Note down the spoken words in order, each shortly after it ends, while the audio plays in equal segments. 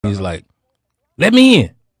He's like, let me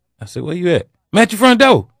in. I said, where you at? I'm at your front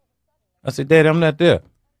door. I said, Daddy, I'm not there.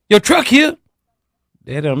 Your truck here?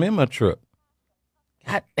 Daddy, I'm in my truck.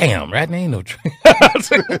 God damn, right? There ain't no truck. What's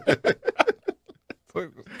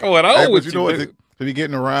going on with you? To be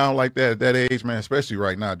getting around like that at that age, man, especially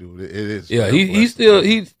right now, dude, it is. Yeah, he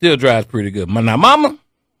still drives pretty good. Now, mama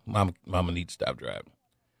needs to stop driving.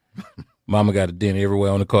 Mama got a dent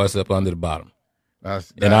everywhere on the car except under the bottom.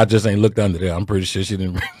 And I just ain't looked under there. I'm pretty sure she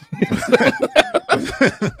didn't.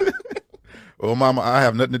 Well, Mama, I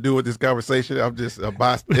have nothing to do with this conversation. I'm just a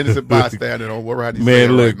innocent bystander on what right he's saying.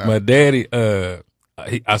 Man, look, right my daddy,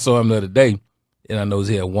 I saw him the other day, and I know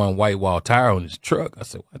he had one white wall tire on his truck. I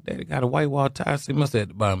said, "Well, Daddy got a white wall tire. So he must have had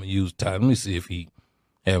to buy him a used tire. Let me see if he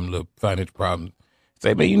having a little financial problem." I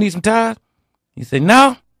say, "Man, you need some tires?" He said,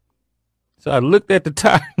 "No." So I looked at the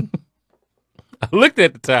tire.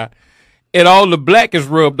 And all the black is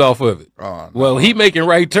rubbed off of it. Oh, no. Well, he making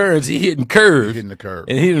right turns. He hitting curves. He hitting the curve.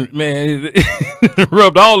 And he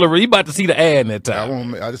rubbed all over. He about to see the ad in that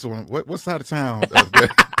time. I just want what side of town?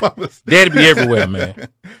 Daddy be everywhere, man.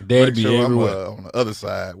 Daddy be everywhere. I'm on the other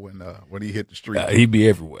side when he hit the street. He be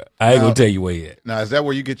everywhere. I ain't gonna tell you where he at. Now, is that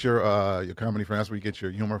where you get your comedy from? That's where you get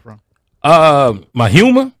your humor from? My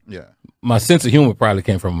humor? Yeah. My sense of humor probably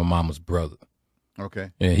came from my mama's brother.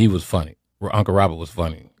 Okay. Yeah, he was funny. Uncle Robert was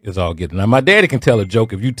funny. It's all good. Now, my daddy can tell a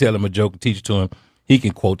joke. If you tell him a joke and teach it to him, he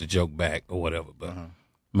can quote the joke back or whatever. But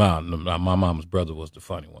my mama's brother was the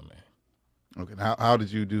funny one, man. Okay. Now, how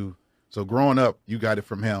did you do? So growing up, you got it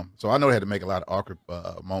from him. So I know they had to make a lot of awkward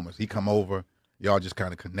moments. He come over, y'all just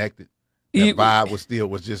kind of connected. That vibe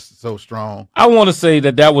was just so strong. I want to say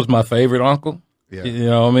that was my favorite uncle. Yeah. You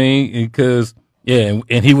know what I mean? Because and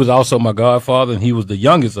he was also my godfather, and he was the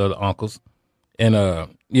youngest of the uncles. And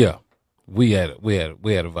we had a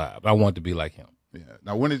vibe. I wanted to be like him. Yeah.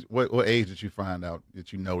 Now, what age did you find out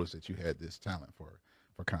that you noticed that you had this talent for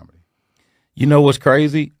comedy? You know what's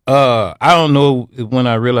crazy? I don't know when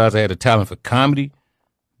I realized I had a talent for comedy,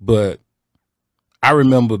 but I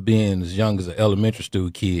remember being as young as an elementary school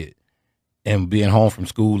kid and being home from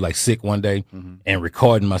school like sick one day and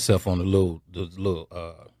recording myself on the little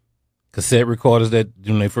cassette recorders that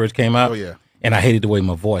when they first came out. Oh yeah. And I hated the way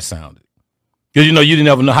my voice sounded. Because you didn't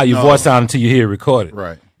ever know how your voice sounded until you hear it recorded.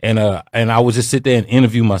 Right. And I would just sit there and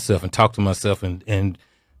interview myself and talk to myself and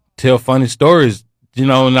tell funny stories,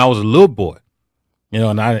 and I was a little boy.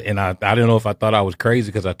 And I didn't know if I thought I was crazy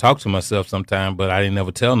because I talked to myself sometime, but I didn't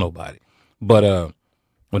ever tell nobody. But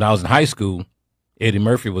when I was in high school, Eddie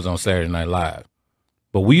Murphy was on Saturday Night Live.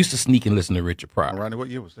 But we used to sneak and listen to Richard Pryor. Rodney, what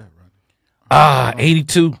year was that, Rodney?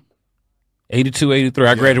 82, 83.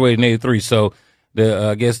 I graduated in 83. So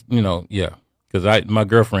I guess, because my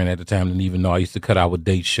girlfriend at the time didn't even know I used to cut our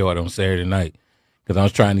date short on Saturday night because I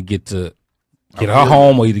was trying to get her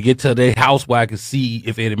home or either get to their house where I could see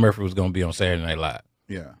if Eddie Murphy was going to be on Saturday Night Live.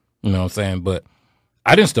 Yeah. You know what I'm saying? But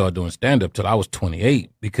I didn't start doing stand-up till I was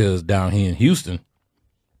 28 because down here in Houston,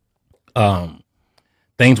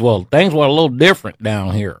 things were a little different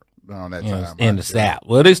down here that time, in the South.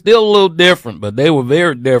 Well, they're still a little different, but they were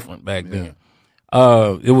very different back then.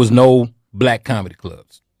 It was no black comedy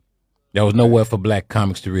clubs. There was nowhere for black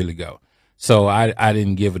comics to really go. So I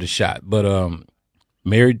didn't give it a shot. But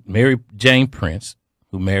Mary Jane Prince,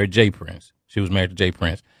 who married Jay Prince, she was married to Jay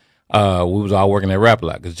Prince. We was all working at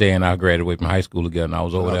Rap-A-Lot because Jay and I graduated from high school together, and I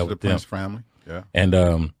was over there with the Prince family. Yeah. And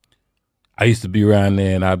I used to be around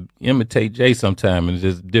there, and I'd imitate Jay sometime, and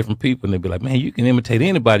just different people, and they'd be like, man, you can imitate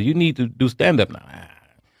anybody. You need to do stand-up now.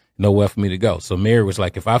 Nowhere for me to go. So Mary was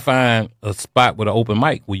like, if I find a spot with an open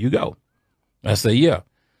mic, will you go? I said, yeah.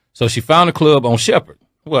 So she found a club on Shepherd.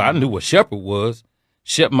 Well, I knew what Shepherd was.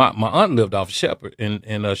 My aunt lived off of Shepherd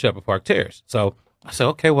in Shepherd Park Terrace. So I said,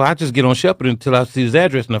 okay, well, I just get on Shepherd until I see his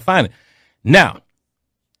address and I find it. Now,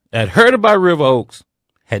 I'd heard about River Oaks,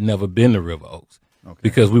 had never been to River Oaks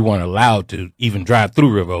because we weren't allowed to even drive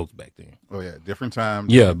through River Oaks back then. Oh, yeah, different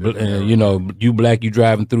times. Yeah, but you black, you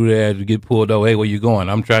driving through there to get pulled over. Hey, where you going?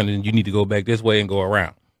 You need to go back this way and go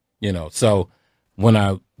around. So when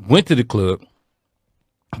I went to the club,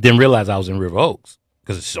 didn't realize I was in River Oaks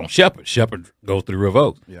because it's on Shepherd. Shepherd goes through River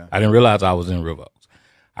Oaks. Yeah. I didn't realize I was in River Oaks.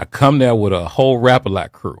 I come there with a whole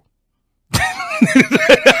Rap-A-Lot crew.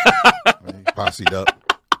 Posse'd up.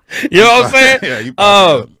 You know what I'm saying? Yeah, you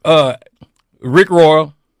posse'd up. Rick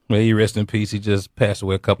Royal, may he rest in peace. He just passed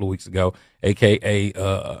away a couple of weeks ago, a.k.a.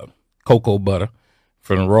 Cocoa Butter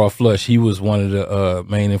from the Raw Flush. He was one of the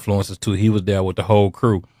main influences, too. He was there with the whole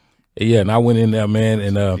crew. Yeah, and I went in there, man,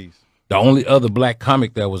 and the only other black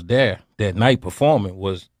comic that was there that night performing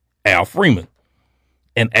was Al Freeman.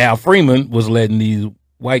 And Al Freeman was letting these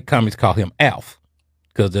white comics call him Alf.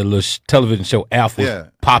 because the little television show Alf was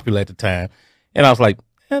popular at the time. And I was like,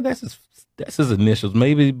 that's his initials,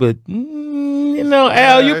 maybe, but you know,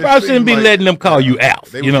 Al, you probably shouldn't be letting them call you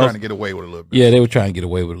Alf. They were trying to get away with a little bit. Yeah, they were trying to get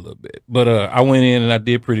away with a little bit. But I went in and I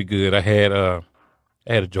did pretty good. I had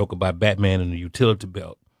a joke about Batman and the utility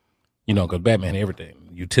belt. You know, because Batman everything,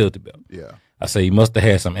 utility belt. Yeah. I say he must have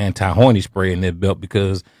had some anti-horny spray in that belt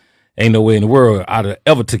because ain't no way in the world I'd have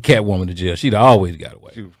ever took Catwoman to jail. She'd always got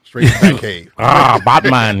away. She was straight to the cave.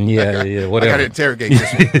 Batman, yeah, whatever. I got to interrogate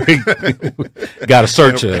this one. Got to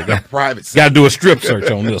search her. Private. Got to do a strip search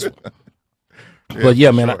on this one. But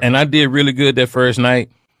yeah, man, and I did really good that first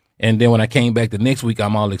night. And then when I came back the next week,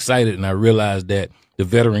 I'm all excited, and I realized that the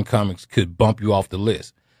veteran comics could bump you off the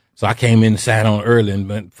list. So I came in and sat on early, and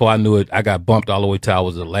before I knew it, I got bumped all the way till I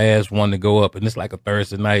was the last one to go up. And it's like a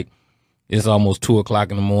Thursday night. It's almost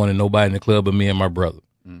 2:00 in the morning. Nobody in the club but me and my brother.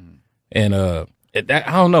 Mm-hmm. And I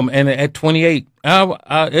don't know. And at 28,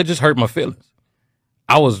 it just hurt my feelings.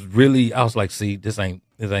 I was like, see, this ain't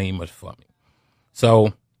much for me.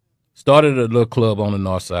 So started a little club on the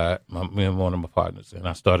north side, me and one of my partners, and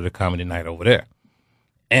I started a comedy night over there.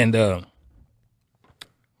 And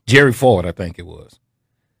Jerry Ford, I think it was.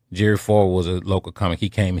 Jerry Ford was a local comic. He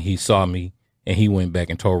came and he saw me, and he went back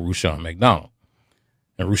and told Rushion McDonald.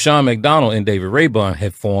 And Rushion McDonald and David Rayburn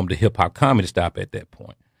had formed the Hip Hop Comedy Stop at that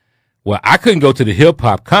point. Well, I couldn't go to the Hip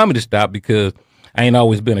Hop Comedy Stop because I ain't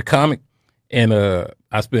always been a comic, and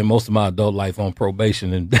I spent most of my adult life on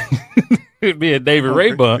probation. And me and David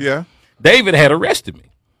Rayburn, yeah, David had arrested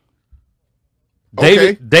me.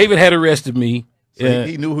 David had arrested me. So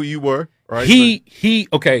he knew who you were, right?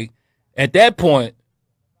 Okay. At that point,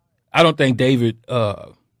 I don't think David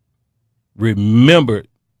remembered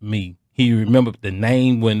me. He remembered the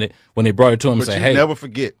name when they brought it to him and said, "Hey, never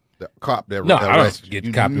forget the cop that arrested you." No, I don't forget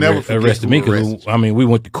the cop that arrested me because we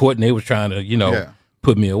went to court and they was trying to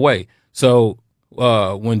put me away. So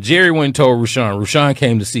when Jerry went and told Rushion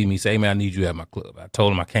came to see me, say, "Hey man, I need you at my club." I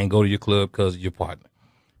told him I can't go to your club because of your partner.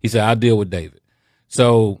 He said, "I'll deal with David."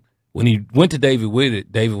 So when he went to David with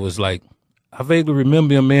it, David was like, "I vaguely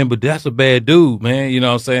remember him, man, but that's a bad dude, man." You know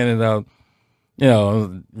what I'm saying?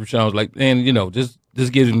 And Rushion was like, "Man,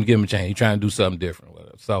 just give him a chance. He's trying to do something different with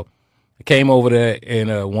it." So I came over there,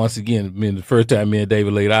 and once again, the first time me and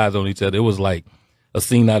David laid eyes on each other, it was like a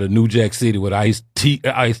scene out of New Jack City with Ice-T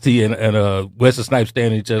and Wesley Snipes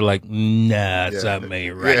standing each other like, nah, something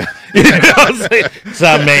ain't right. Yeah. You know what I'm saying?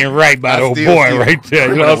 Something ain't right by the old boy right there.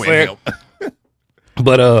 You know what I'm saying?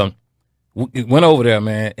 But we went over there,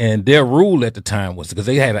 man, and their rule at the time was because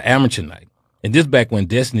they had an amateur night. And this back when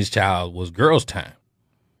Destiny's Child was girls' time.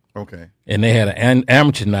 Okay. And they had an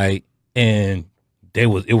amateur night, and it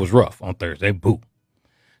was rough on Thursday. Boo.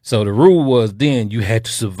 So the rule was then you had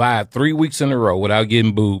to survive 3 weeks in a row without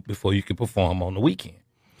getting booed before you could perform on the weekend.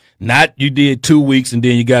 Not you did 2 weeks and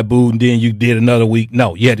then you got booed and then you did another week.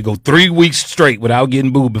 No, you had to go 3 weeks straight without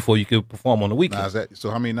getting booed before you could perform on the weekend. Now, so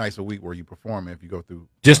how many nights a week were you performing if you go through?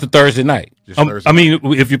 Just the Thursday night. Thursday I mean,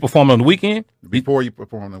 if you perform on the weekend. Before you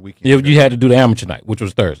perform on the weekend. You had to do the amateur night, which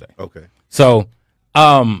was Thursday. Okay. So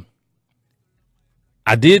I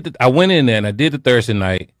went in there and I did the Thursday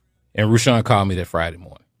night, and Rushion called me that Friday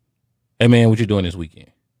morning. "Hey man, what you doing this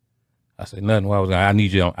weekend?" I said, "Nothing." Well, I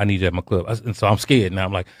need you at my club. And so I'm scared now.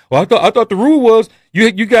 I'm like, "Well, I thought the rule was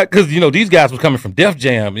you got," because these guys was coming from Def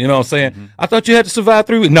Jam. You know what I'm saying? Mm-hmm. "I thought you had to survive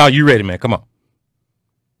 3 weeks." "No, you ready, man? Come on."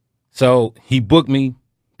 So he booked me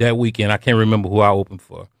that weekend. I can't remember who I opened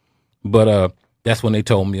for, but that's when they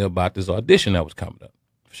told me about this audition that was coming up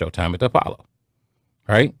for Showtime at the Apollo.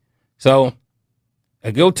 Right? So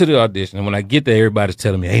I go to the audition, and when I get there, everybody's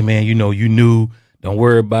telling me, "Hey man, you knew. Don't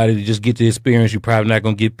worry about it. Just get the experience. You're probably not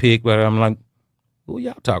going to get picked." But I'm like, who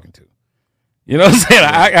y'all talking to? You know what I'm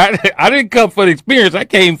saying? I didn't come for the experience. I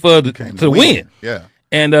came to win. Yeah.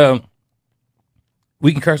 And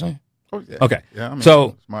we can curse on you? Oh, yeah. Okay. Yeah,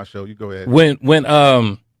 so it's my show. You go ahead. When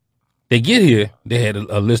they get here, they had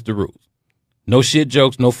a list of rules. No shit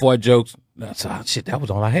jokes, no fart jokes. Shit, that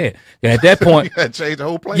was all I had. And at that point, you had to change the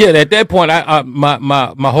whole plan. Yeah, at that point,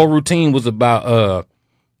 my whole routine was about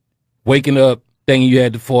waking up, thinking you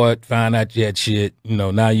had to fart, find out you had shit.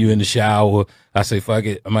 Now you in the shower. I say, fuck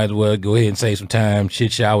it. I might as well go ahead and save some time,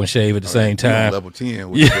 shit, shower, and shave at the same time. Level 10. You know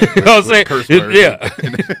what I'm saying?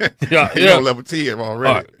 Yeah. Level 10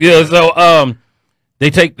 already. Right. Yeah, so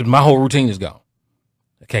they my whole routine is gone.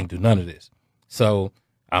 I can't do none of this. So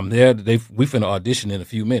I'm there. We finna audition in a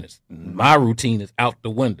few minutes. My routine is out the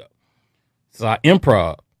window. So I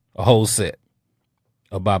improv a whole set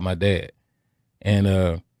about my dad.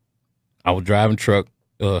 And I was driving truck,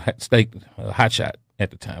 hot shot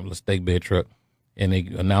at the time, a steak bed truck, and they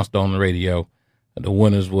announced on the radio, The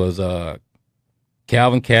winners was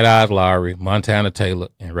Calvin Cat Eyes Lowry, Montana Taylor,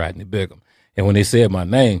 and Rodney Bigham. And when they said my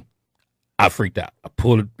name, I freaked out. I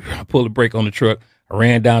pulled the brake on the truck. I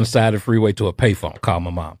ran down the side of the freeway to a payphone, called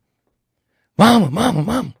my mom. Mama.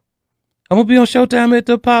 I'm going to be on Showtime at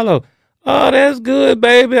the Apollo. Oh, that's good,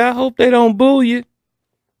 baby. I hope they don't boo you.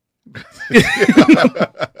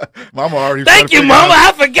 Mama already. Thank you, Mama.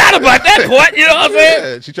 I forgot about that part. You know what I'm saying?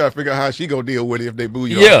 Yeah, she trying to figure out how she gonna deal with it if they boo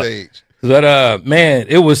you on stage. But man,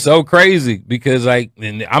 it was so crazy because I've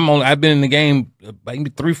been in the game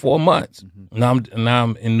maybe 3-4 months. Now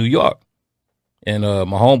I'm in New York, and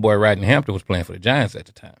my homeboy Rodney Hampton was playing for the Giants at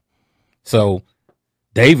the time. So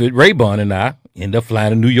David Raybon and I ended up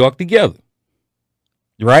flying to New York together,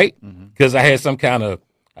 right? Because I had some kind of,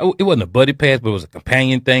 it wasn't a buddy pass, but it was a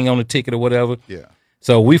companion thing on the ticket or whatever. Yeah.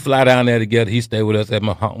 So we fly down there together. He stayed with us at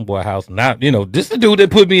my homeboy house. Now, this is the dude that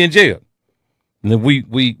put me in jail. And then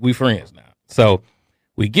we friends now. So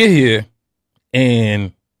we get here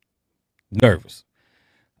and nervous.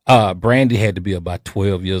 Brandy had to be about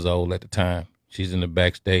 12 years old at the time. She's in the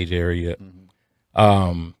backstage area.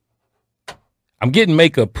 I'm getting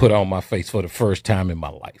makeup put on my face for the first time in my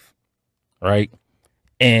life, right?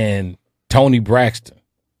 And Toni Braxton,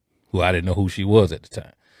 who I didn't know who she was at the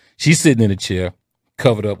time, she's sitting in a chair,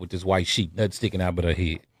 covered up with this white sheet, nothing sticking out but her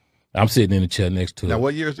head. I'm sitting in the chair next to her. Now,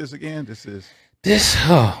 what year is this again?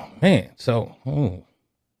 Oh, man. So,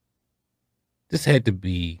 this had to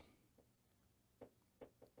be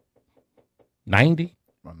 90?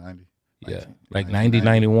 About 90. Yeah, like 90,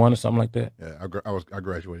 91 or something like that. Yeah, I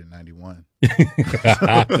graduated in 91.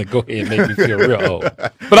 Go ahead and make me feel real old.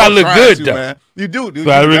 But I look good, though. Man. You do, dude.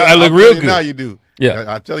 So I look real good. Now you do. Yeah.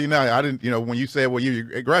 I tell you now, I didn't, when you said, well,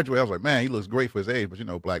 you graduated, I was like, man, he looks great for his age,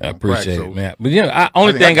 but black. I appreciate crack, it, man. But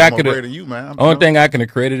only thing I could have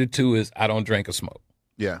accredit it to is I don't drink or smoke.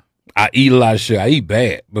 Yeah. I eat a lot of shit. I eat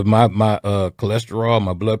bad, but my cholesterol,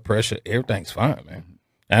 my blood pressure, everything's fine, man.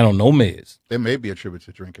 I don't know meds. It may be attributed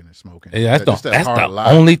to drinking and smoking. Yeah, that's the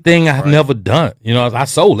only thing I've never done. I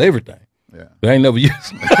sold everything. Yeah. But I ain't never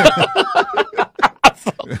used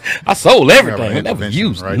I sold everything. I never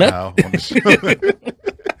used right nothing. Now on the show.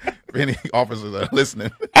 If any officers are listening.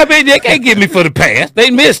 I mean, they can't get me for the past. They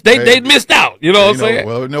missed. They missed out. You know what I'm saying?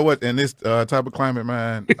 Well, you know what? In this type of climate,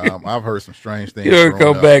 man, I've heard some strange things. You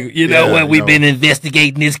come back. You know what? We've been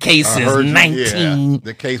investigating this case since 19.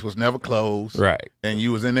 The case was never closed. Right. And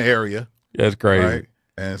you was in the area. That's crazy. Right.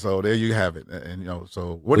 And so there you have it. And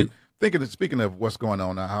so speaking of what's going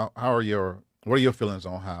on now, what are your feelings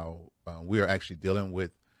on how we are actually dealing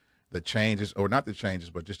with the changes, or not the changes,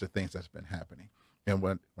 but just the things that's been happening? And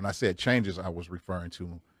when I said changes, I was referring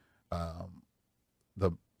to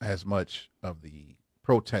as much of the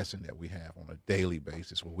protesting that we have on a daily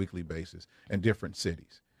basis or weekly basis in different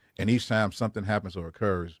cities. And each time something happens or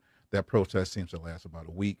occurs, that protest seems to last about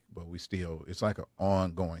a week, but it's like an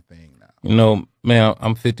ongoing thing now. Man,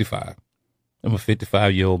 I'm 55. I'm a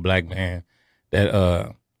 55-year-old black man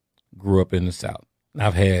that grew up in the South.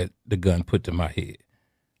 I've had the gun put to my head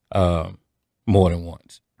more than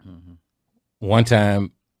once. One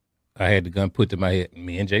time, I had the gun put to my head.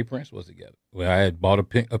 Me and Jay Prince was together. Well, I had bought a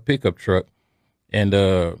pickup truck, and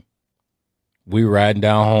we were riding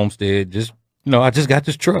down Homestead. I just got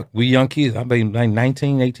this truck. We young kids. I'm like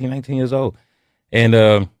 19 years old.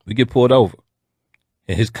 And we get pulled over.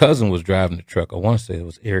 And his cousin was driving the truck. I want to say it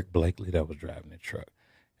was Eric Blakely that was driving the truck.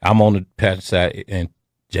 I'm on the passenger side, and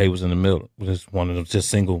Jay was in the middle. It was one of them, just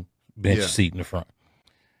single bench seat in the front.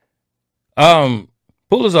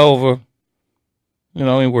 Pull us over.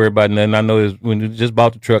 Ain't worry about nothing. I know when you just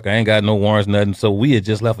bought the truck, I ain't got no warrants, nothing. So we had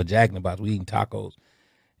just left a Jack in the Box. We eating tacos.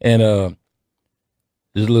 And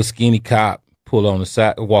this little skinny cop pulled on the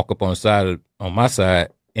side, walk up on the side on my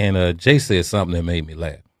side, and Jay said something that made me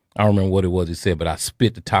laugh. I don't remember what it was he said, but I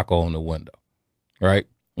spit the taco on the window. Right?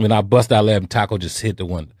 When I bust out laughing, taco just hit the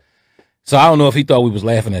window. So I don't know if he thought we was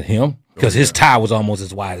laughing at him, because his tie was almost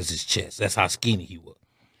as wide as his chest. That's how skinny he was.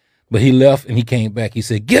 But he left and he came back. He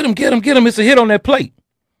said, get him. It's a hit on that plate.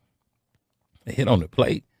 A hit on the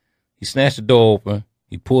plate. He snatched the door open.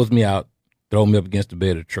 He pulls me out, throw me up against the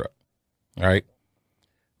bed of the truck. All right.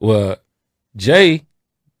 Well, Jay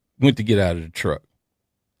went to get out of the truck.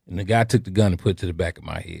 And the guy took the gun and put it to the back of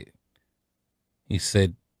my head. He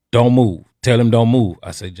said, don't move. Tell him don't move.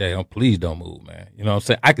 I said, Jay, please don't move, man. You know what I'm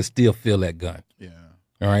saying? I could still feel that gun. Yeah.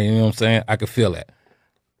 All right. You know what I'm saying? I could feel that.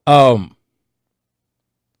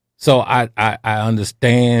 So I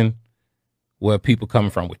understand where people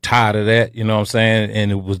coming from. We're tired of that, you know what I'm saying?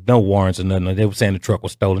 And it was no warrants or nothing. They were saying the truck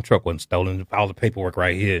was stolen. The truck wasn't stolen. All the paperwork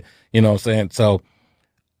right here, you know what I'm saying? So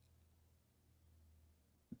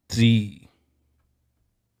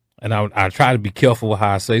and I try to be careful with how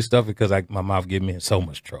I say stuff because my mouth get me in so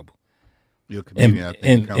much trouble. You're a comedian, I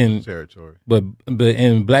think, comes from territory. But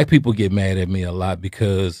black people get mad at me a lot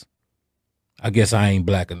because I guess I ain't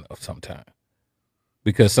black enough sometimes.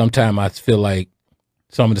 Because sometimes I feel like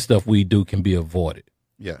some of the stuff we do can be avoided.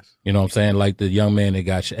 Yes. You know what I'm saying? Like the young man that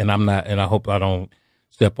got shot, and I hope I don't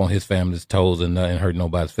step on his family's toes and hurt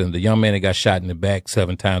nobody's feelings. The young man that got shot in the back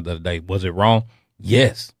 7 times the other day, was it wrong?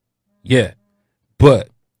 Yes. Yeah. But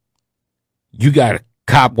you got a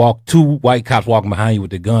cop 2 white cops walking behind you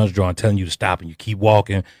with their guns drawn, telling you to stop, and you keep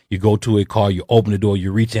walking. You go to a car, you open the door,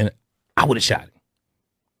 you reach in. I would have shot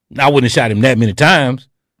him. I wouldn't have shot him that many times,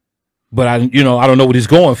 but I don't know what he's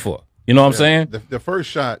going for. You know what I'm saying? The first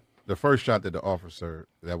shot that the officer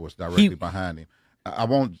that was directly behind him,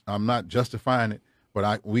 I'm not justifying it,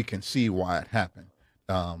 but we can see why it happened.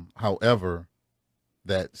 However,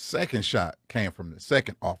 that second shot came from the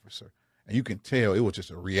second officer, and you can tell it was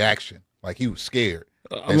just a reaction, like he was scared.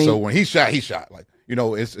 So when he shot, like,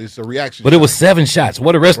 it's a reaction. But it was 7 shots.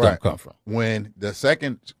 Where the rest of them come from? When the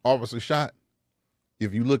second officer shot,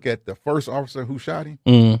 if you look at the first officer who shot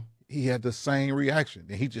him, he had the same reaction,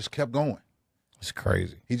 and he just kept going. It's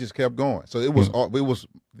crazy. He just kept going. So it was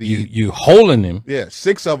you holding him. Yeah,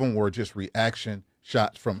 6 of them were just reaction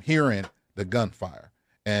shots from hearing the gunfire,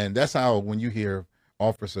 and that's how when you hear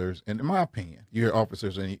officers, and in my opinion, you hear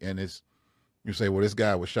officers and you say, well, this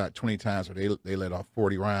guy was shot 20 times, or they let off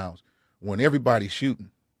 40 rounds. When everybody's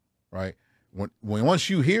shooting, right? When once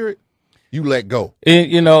you hear it, you let go.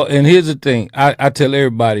 And here's the thing. I tell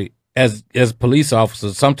everybody, as police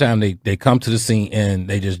officers, sometimes they come to the scene and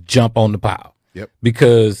they just jump on the pile. Yep.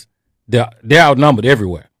 Because they're outnumbered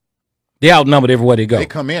everywhere. They're outnumbered everywhere they go. They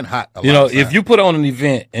come in hot. If you put on an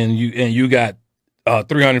event and you got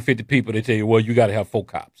 350 people, they tell you, well, you got to have 4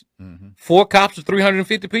 cops. 4 cops to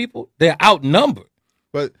 350 people, they're outnumbered.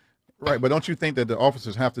 But don't you think that the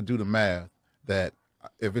officers have to do the math that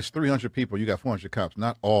if it's 300 people, you got 400 cops,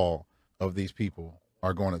 not all of these people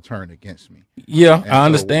are going to turn against me. Yeah, I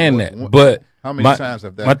understand that. But how many times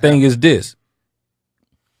have that happened? Thing is this.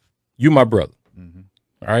 You my brother.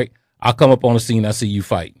 All right? I come up on the scene, I see you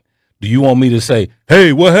fighting. Do you want me to say,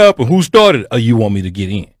 hey, what happened? Who started? Or you want me to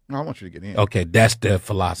get in? No, I want you to get in. Okay, that's their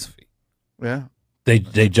philosophy. Yeah.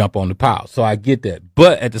 They jump on the pile. So I get that.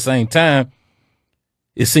 But at the same time,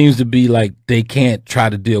 it seems to be like they can't try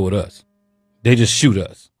to deal with us. They just shoot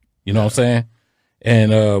us. You know what I'm saying?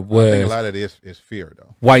 And I think a lot of this is fear,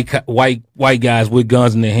 though. White guys with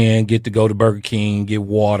guns in their hand get to go to Burger King, get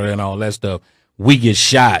water and all that stuff. We get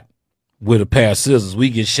shot with a pair of scissors.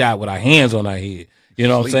 We get shot with our hands on our head. You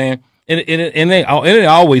know what I'm saying? And they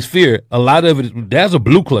always fear. A lot of it, there's a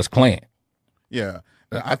Blue Klux Klan. Yeah,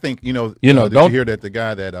 I think did you hear that the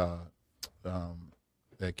guy that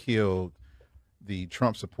that killed the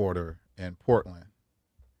Trump supporter in Portland?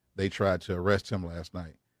 They tried to arrest him last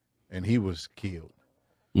night, and he was killed.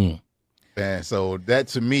 And so that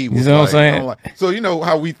to me was, you know what I'm saying? So you know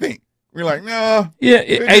how we think. We're like, no. Yeah,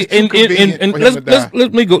 and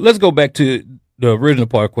let's go back to the original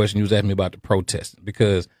part of the question you was asking me about the protesting,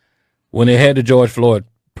 because when they had the George Floyd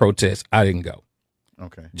protest, I didn't go.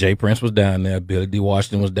 Okay. Jay Prince was down there, Billy D.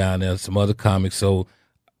 Washington was down there, some other comics. So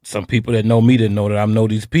some people that know me didn't know that I know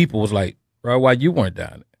these people was like, bro, why you weren't down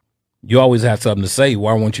there? You always have something to say.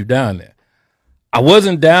 Why weren't you down there? I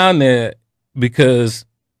wasn't down there because,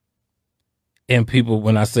 and people,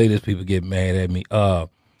 when I say this, people get mad at me.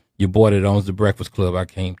 Your boy that owns the Breakfast Club, I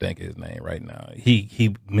can't think of his name right now.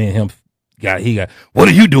 Me and him got, what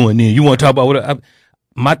are you doing then? You want to talk about what?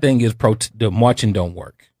 My thing is the marching don't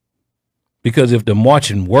work. Because if the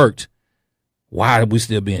marching worked, why are we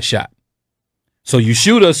still being shot? So you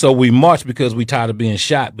shoot us, so we march because we tired of being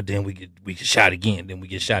shot, but then we get shot again, then we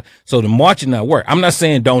get shot. So the marching not work. I'm not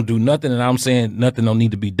saying don't do nothing, and I'm saying nothing don't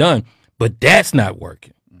need to be done, but that's not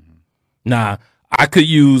working. Now, I could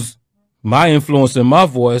use my influence in my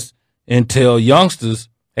voice and tell youngsters,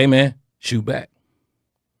 hey man, shoot back.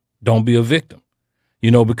 Don't be a victim.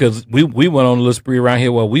 Because we went on a little spree around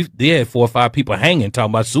here where they had 4 or 5 people hanging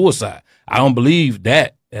talking about suicide. I don't believe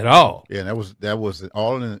that at all. Yeah, that was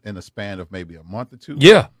all in the span of maybe a month or 2.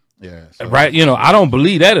 Yeah. Yeah. So. Right. I don't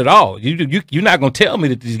believe that at all. You're not going to tell me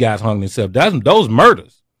that these guys hung themselves. Those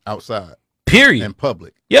murders. Outside. Period. In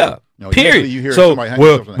public. Yeah. Period. You hear so,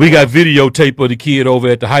 we got videotape of the kid over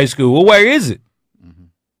at the high school. Well, where is it?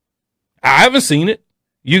 I haven't seen it.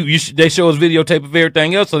 They show us videotape of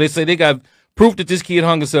everything else, so they say they got proof that this kid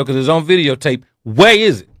hung himself because it's on videotape. Where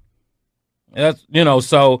is it? That's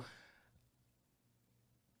so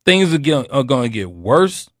things are going to get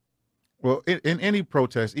worse, Well, in any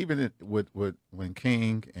protest, even with when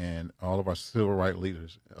King and all of our civil rights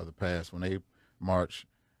leaders of the past, when they march,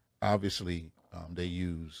 obviously they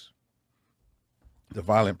use the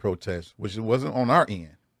violent protest, which it wasn't on our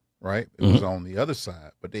end, right? It was on the other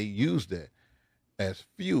side, but they used that as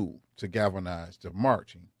fuel to galvanize the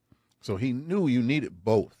marching. So he knew you needed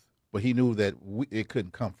both, but he knew that it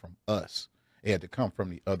couldn't come from us. It had to come from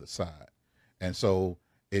the other side. And so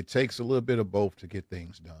it takes a little bit of both to get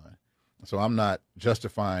things done. So I'm not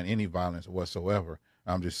justifying any violence whatsoever.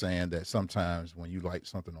 I'm just saying that sometimes when you light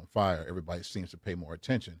something on fire, everybody seems to pay more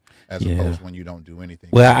attention as opposed to when you don't do anything.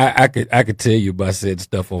 Well, I could tell you by setting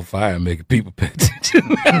stuff on fire and making people pay attention.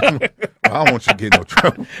 I don't want you to get in no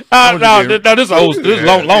trouble. No, this is old. This is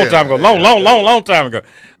long time ago. Long time ago.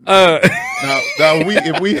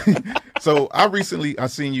 So I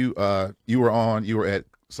seen you. You were at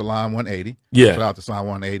Salon 180. Yeah. Shout out to Salon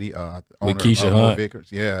 180. With Keisha Hunt.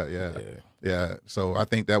 Vickers. Yeah. So I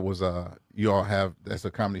think that was you all have that's a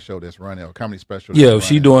comedy show that's running, a comedy special. Yeah,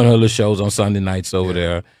 she doing her little shows on Sunday nights over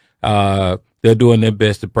there. They're doing their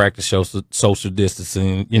best to practice social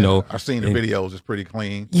distancing. You know, I've seen the videos; it's pretty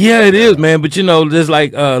clean. Yeah, it is, man. But you know, just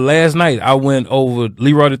like last night, I went over.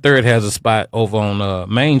 Leroy the Third has a spot over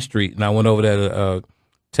on Main Street, and I went over there to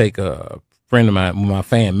take a friend of mine, my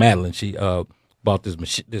fan Madeline. She bought this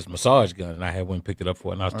massage gun, and I had went and picked it up for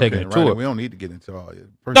her, and I was taking it to her. We don't need to get into all your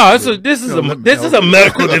this is a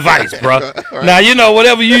medical device, bro. Right. Now you know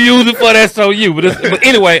whatever you use it for, that's so you. But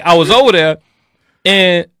anyway, I was over there,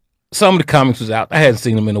 and some of the comics was out. I hadn't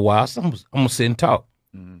seen them in a while, so I'm gonna sit and talk.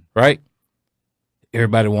 Right?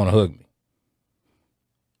 Everybody want to hug me.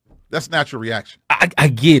 That's natural reaction. I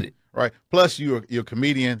get it. Right. Plus, you're a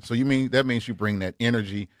comedian, so that means you bring that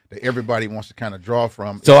energy that everybody wants to kind of draw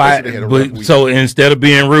from. So instead of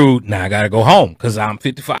being rude, now I gotta go home because I'm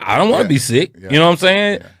 55. I don't want to be sick. Yeah. You know what I'm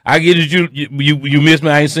saying? Yeah. I get it. You miss me.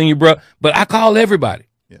 I ain't seen you, bro. But I call everybody.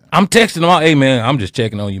 Yeah. I'm texting them all. Hey man, I'm just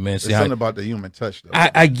checking on you, man. There's something about the human touch, though.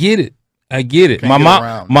 I get it. I get it. My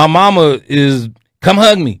mama is. Come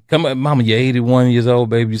hug me. Mama, you're 81 years old,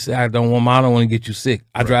 baby. You say I don't want to get you sick.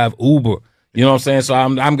 I drive Uber. You know what I'm saying? So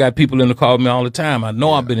I'm got people in the car with me all the time. I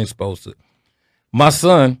know I've been exposed to it. My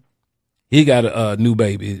son, he got a new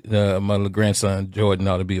baby. My little grandson, Jordan,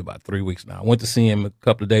 ought to be about 3 weeks now. I went to see him a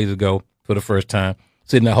couple of days ago for the first time,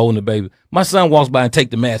 sitting there holding the baby. My son walks by and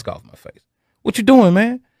take the mask off my face. What you doing,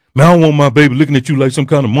 man? Man, I don't want my baby looking at you like some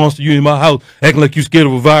kind of monster. You in my house acting like you scared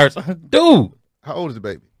of a virus. Dude. How old is the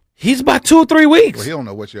baby? He's about 2 or 3 weeks. Well, he don't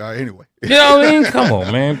know what you are anyway. You know what I mean? Come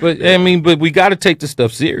on, man. But but we got to take this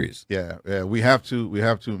stuff serious. Yeah. We have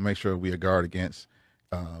to make sure we are guard against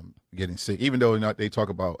getting sick. Even though they talk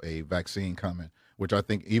about a vaccine coming, which I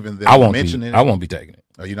think even them mentioning, I won't be taking it.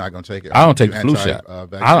 Are you not going to take it? I don't take the flu shot.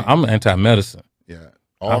 I'm anti-medicine. Yeah.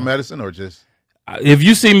 All medicine or just? If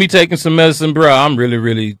you see me taking some medicine, bro, I'm really,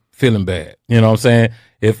 really feeling bad. You know what I'm saying?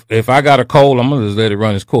 If I got a cold, I'm gonna just let it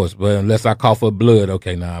run its course. But unless I cough up blood,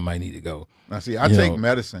 okay, now I might need to go. Now, see, I take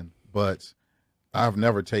medicine, but I've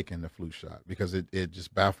never taken the flu shot because it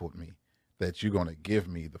just baffled me that you're gonna give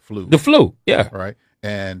me the flu. The flu, yeah, right.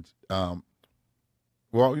 And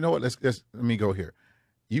well, you know what? Let me go here.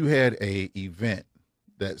 You had a event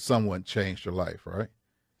that someone changed your life, right?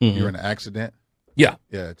 Mm-hmm. You were in an accident. Yeah,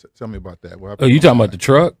 yeah. Tell me about that. Oh, you talking about the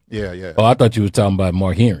truck? Yeah, yeah. Oh, I thought you were talking about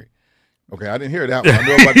Mark Henry. Okay, I didn't hear that one. I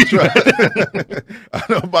know about the truck. I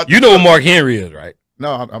know about. You know what Mark Henry is, right?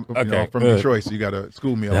 No, I'm from Detroit, so you got to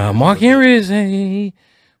school me on. Now, Mark Henry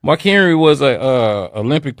was a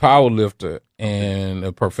Olympic powerlifter and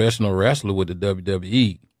a professional wrestler with the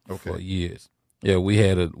WWE for years. Yeah, we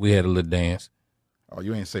had a little dance. Oh,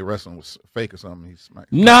 you ain't say wrestling was fake or something?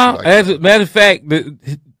 No, as a matter of fact,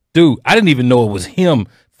 dude, I didn't even know it was him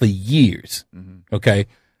for years. Mm-hmm. Okay,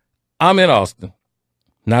 I'm in Austin.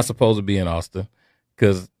 Not supposed to be in Austin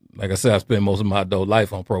because, like I said, I spent most of my adult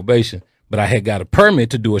life on probation. But I had got a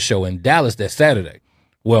permit to do a show in Dallas that Saturday.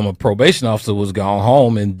 Well, my probation officer was gone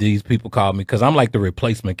home, and these people called me because I'm like the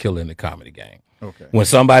replacement killer in the comedy game. Okay. When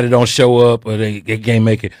somebody don't show up or they can't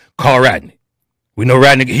make it, call Rodney. We know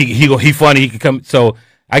Rodney. He funny. He can come. So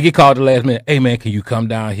I get called the last minute. Hey man, can you come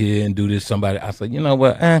down here and do this? Somebody. I said, you know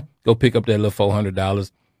what? Go pick up that little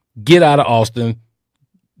 $400. Get out of Austin.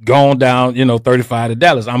 Going down, $35 to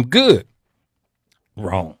Dallas. I'm good.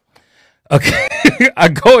 Wrong. Okay. I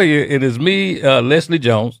go here. It is me, Leslie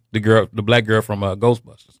Jones, the black girl from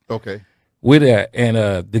Ghostbusters. Okay. We're there. And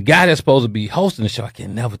the guy that's supposed to be hosting the show, I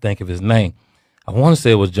can never think of his name. I want to say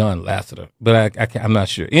it was John Lasseter, but I'm not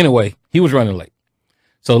sure. Anyway, he was running late.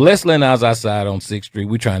 So Leslie and I was outside on 6th Street.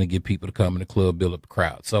 We're trying to get people to come in the club, build up a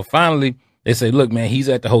crowd. So finally, they say, look, man, he's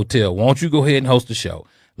at the hotel. Why don't you go ahead and host the show?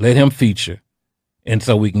 let him feature, and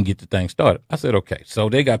so we can get the thing started. I said, okay. So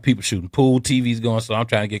they got people shooting pool, TVs going, so I'm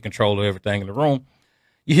trying to get control of everything in the room.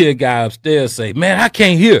 You hear a guy upstairs say, man, I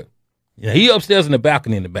can't hear. Yeah, he upstairs in the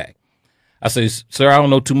balcony in the back. I say, sir, I don't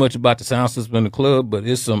know too much about the sound system in the club, but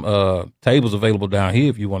there's some tables available down here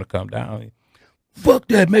if you want to come down. Fuck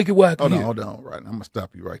that, make it whack. Hold on, right. I'm going to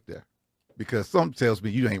stop you right there. Because something tells me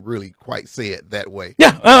you ain't really quite say it that way.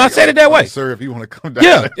 Yeah, I said it that way. Sir, if you want to come down.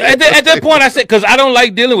 Yeah, at that point I said, because I don't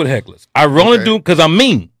like dealing with hecklers. I only do because I'm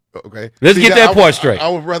mean. Okay. Let's get that part straight. I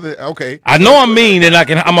would rather, okay. I know I'm mean and I'm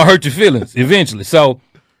going to hurt your feelings eventually. So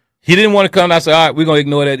he didn't want to come. I said, all right, we're going to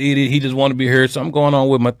ignore that idiot. He just want to be here. So I'm going on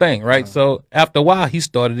with my thing, right? So after a while, he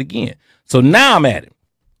started again. So now I'm at him.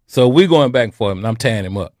 So we're going back and forth, and I'm tearing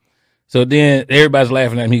him up. So then everybody's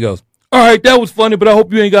laughing at him. He goes, all right, that was funny, but I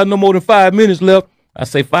hope you ain't got no more than 5 minutes left. I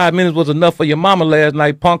say 5 minutes was enough for your mama last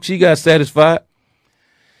night, punk. She got satisfied.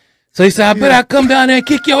 So he said, I bet I come down there and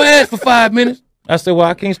kick your ass for 5 minutes. I said, well,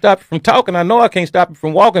 I can't stop you from talking. I know I can't stop you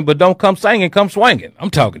from walking, but don't come singing, come swinging. I'm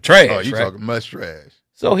talking trash. Oh, you right? talking much trash.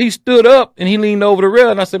 So he stood up and he leaned over the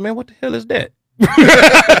rail, and I said, man, what the hell is that? What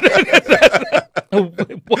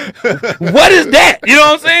is that? You know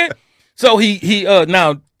what I'm saying? So he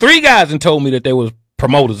now 3 guys and told me that they was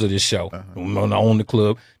promoters of this show on the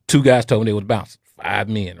club. 2 guys told me they was bouncing. 5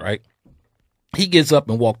 men, right? He gets up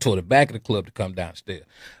and walked toward the back of the club to come downstairs.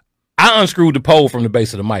 I unscrewed the pole from the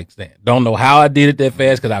base of the mic stand. Don't know how I did it that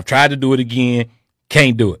fast because I've tried to do it again.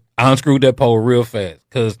 Can't do it. I unscrewed that pole real fast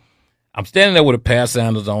because I'm standing there with a pair of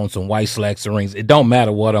sandals on, some white slacks and rings. It don't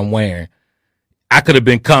matter what I'm wearing. I could have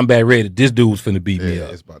been combat ready. This dude was finna beat me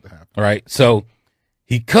up. It's about to happen. Right? So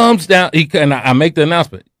he comes down. And I make the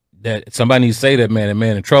announcement that somebody needs to say that man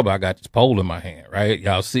in trouble. I got this pole in my hand, right?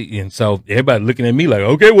 Y'all see? And so everybody looking at me like,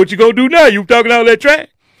 okay, what you gonna do now? You talking all that trash?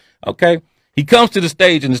 Okay. He comes to the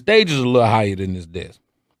stage, and the stage is a little higher than this desk.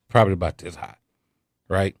 Probably about this high,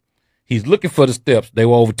 right? He's looking for the steps. They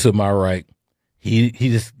were over to my right. He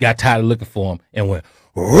just got tired of looking for him and went,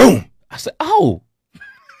 room. I said, oh.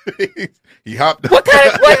 He hopped. What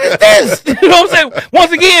is this? You know what I'm saying?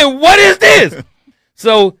 Once again, what is this?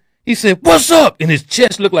 So he said, what's up? And his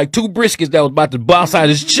chest looked like 2 briskets that was about to bounce out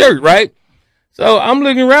his shirt, right? So I'm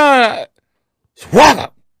looking around,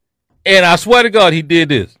 swag, and I swear to God, he did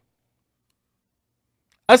this.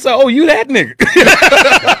 I said, oh, you that nigga.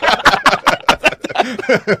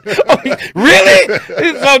 Oh, really?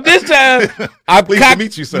 So this time, I Pleased to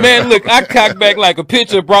meet you, sir. Man, look, I cocked back like a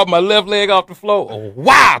pitcher, brought my left leg off the floor. Oh,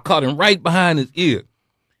 wow, caught him right behind his ear.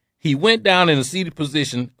 He went down in a seated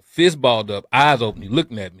position, fist balled up, eyes open. He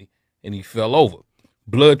looking at me, and he fell over.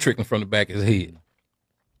 Blood trickling from the back of his head.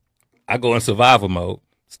 I go in survival mode.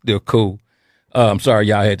 Still cool. I'm sorry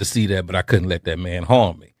y'all had to see that, but I couldn't let that man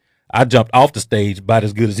harm me. I jumped off the stage about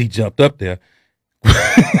as good as he jumped up there.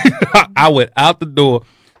 I went out the door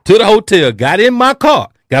to the hotel, got in my car,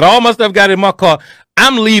 got all my stuff, got in my car.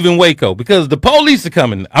 I'm leaving Waco because the police are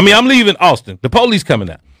coming. I mean, I'm leaving Austin. The police coming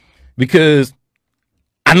out because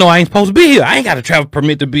I know I ain't supposed to be here. I ain't got a travel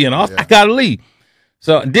permit to be in Austin. Yeah. I got to leave.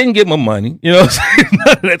 So I didn't get my money. You know what I'm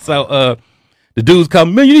saying? That's how the dudes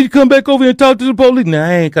come, man, you need to come back over here and talk to the police. Nah,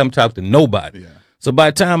 I ain't come talk to nobody. Yeah. So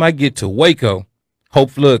by the time I get to Waco,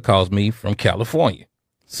 Hope Flood calls me from California.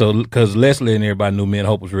 So, because Leslie and everybody knew me and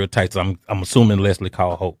Hope was real tight, so I'm assuming Leslie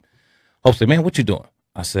called Hope. Hope said, man, what you doing?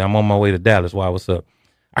 I said, I'm on my way to Dallas. Why, what's up?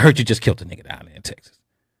 I heard you just killed a nigga down there in Texas.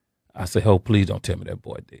 I said, Hope, please don't tell me that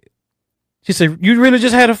boy did. She said, you really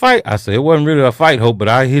just had a fight? I said, it wasn't really a fight, Hope, but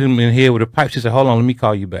I hit him in the head with a pipe. She said, hold on, let me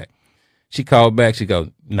call you back. She called back. She goes,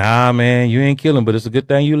 nah, man, you ain't kill him, but it's a good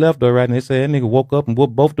thing you left her, right? And they said, that nigga woke up and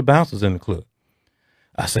whooped both the bouncers in the club.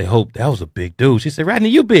 I say, Hope, that was a big dude. She said, Rodney,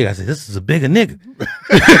 you big. I said, this is a bigger nigga.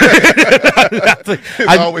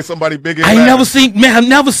 There's always somebody bigger. I've never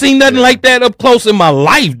seen nothing like that up close in my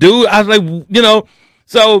life, dude. I was like, you know,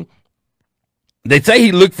 so they say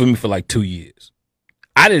he looked for me for like 2 years.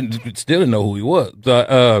 I still didn't know who he was.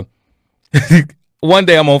 So, one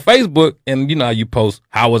day I'm on Facebook and you know how you post,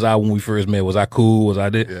 how was I when we first met? Was I cool? Was I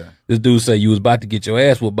this? Yeah. This dude said you was about to get your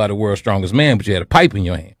ass whooped by the world's strongest man, but you had a pipe in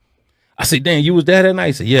your hand. I said, damn, you was that night?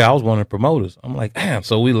 He said, yeah, I was one of the promoters. I'm like, damn.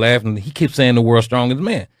 So we laughed, and he keeps saying the world's strongest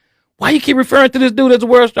man. Why you keep referring to this dude as the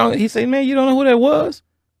world's strongest? He said, man, you don't know who that was?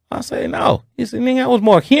 I said, no. He said, nigga, that was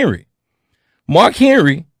Mark Henry. Mark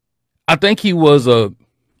Henry, I think he was a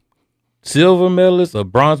silver medalist, a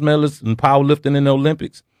bronze medalist in powerlifting in the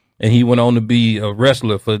Olympics, and he went on to be a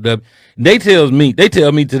wrestler for the. They tell me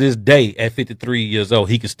to this day at 53 years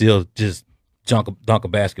old, he can still just dunk a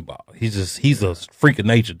basketball. He's a freak of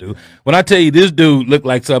nature, dude. When I tell you this dude looked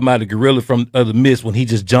like something out of Gorilla from the Mist when he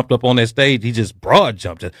just jumped up on that stage, he just broad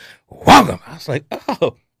jumped. Just welcome. I was like,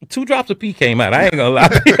 oh, 2 drops of pee came out. I ain't gonna lie.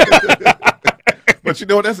 But you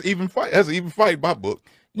know, that's an even fight. That's an even fight in my book.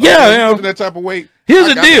 Yeah, that type of weight.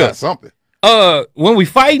 Here's the deal. Something. When we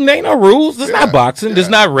fighting, there ain't no rules. It's not boxing. It's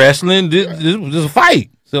not wrestling. This is a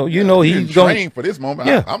fight. So you know he's going trained for this moment.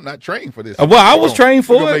 Yeah. I'm not trained for this. Well, I was trained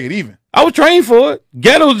for it. Make it even. I was trained for it.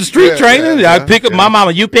 Ghetto's the street training. I pick up my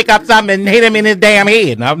mama. You pick up something and hit him in his damn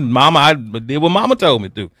head. And I did what mama told me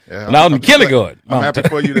to. Yeah, when I was in kindergarten. I'm happy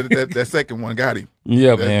for you that second one got him.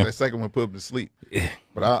 Yeah, man. That second one put him to sleep.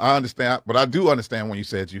 But I understand. But I do understand when you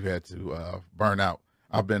said you had to burn out.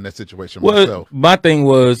 I've been in that situation myself. My thing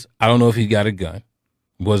was, I don't know if he got a gun.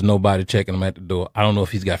 Was nobody checking him at the door. I don't know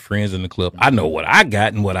if he's got friends in the club. I know what I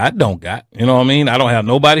got and what I don't got. You know what I mean? I don't have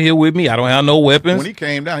nobody here with me. I don't have no weapons. When he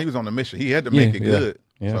came down, he was on a mission. He had to make it good.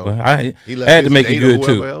 Yeah, so but I had to make it good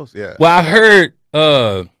too. Else. Yeah. Well, I heard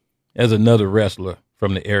there's another wrestler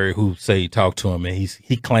from the area who say he talked to him, and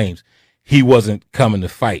he claims he wasn't coming to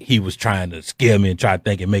fight. He was trying to scare me and try to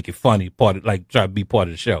think and make it funny, try to be part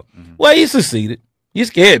of the show. Mm-hmm. Well, he succeeded. He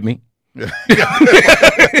scared me. He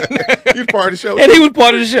was part of the show, and he was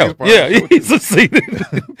part of the show. He succeeded.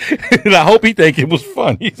 And I hope he think it was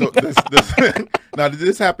funny. So now, did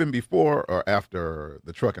this happen before or after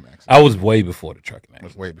the trucking accident? I was way before the trucking accident.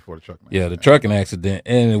 It was way before the trucking accident. Yeah, the trucking accident,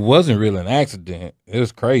 and it wasn't really an accident. It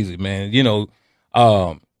was crazy, man. You know,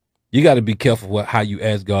 you got to be careful how you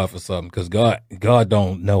ask God for something, because God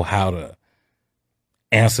don't know how to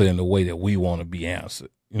answer in the way that we want to be answered.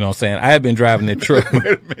 You know what I'm saying? I had been driving that truck. Wait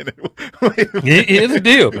a minute. It's a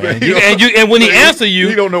deal, man. And when he answer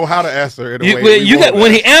you, don't know how to answer it.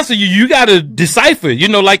 When he answer you, you got to decipher. You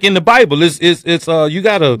know, like in the Bible, it's you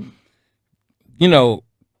got to,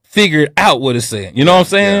 figure it out what it's saying. You know what I'm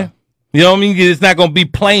saying? Yeah. You know what I mean? It's not gonna be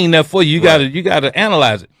plain there for you. You gotta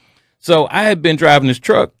analyze it. So I had been driving this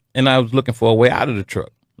truck, and I was looking for a way out of the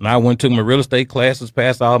truck. And I went to my real estate classes,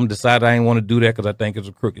 passed all of them, decided I didn't want to do that because I think it's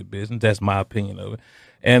a crooked business. That's my opinion of it.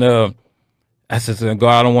 And I said,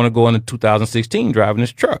 God, I don't want to go into 2016 driving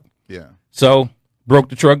this truck. Yeah. So broke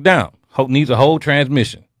the truck down. Needs a whole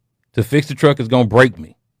transmission. To fix the truck is going to break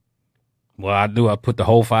me. Well, I put the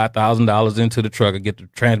whole $5,000 into the truck. I get the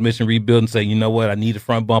transmission rebuilt and say, you know what? I need a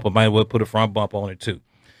front bump. I might as well put a front bump on it too.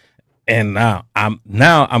 And now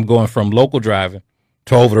I'm going from local driving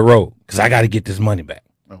to over the road because I got to get this money back.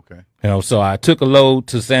 Okay. So I took a load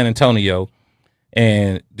to San Antonio,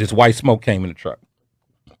 and this white smoke came in the truck.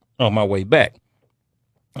 On my way back,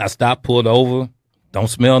 I stopped, pulled over, don't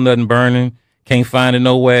smell nothing burning, can't find it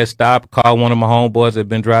nowhere, stopped, called one of my homeboys that had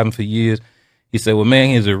been driving for years. He said, well,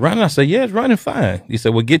 man, is it running? I said, yeah, it's running fine. He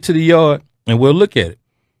said, well, get to the yard and we'll look at it.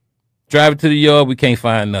 Drive it to the yard, we can't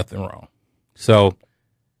find nothing wrong. So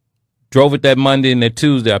drove it that Monday, and that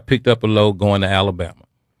Tuesday I picked up a load going to Alabama.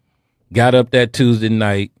 Got up that Tuesday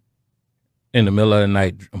night. In the middle of the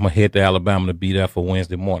night, I'm going to head to Alabama to be there for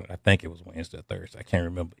Wednesday morning. I think it was Wednesday or Thursday. I can't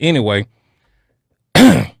remember. Anyway,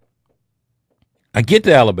 I get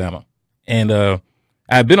to Alabama, and I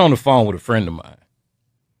had been on the phone with a friend of mine.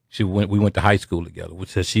 We went to high school together, which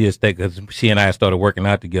says she and I started working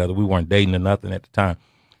out together. We weren't dating or nothing at the time.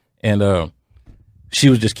 And she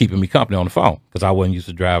was just keeping me company on the phone because I wasn't used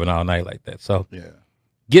to driving all night like that. So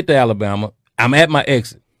get to Alabama. I'm at my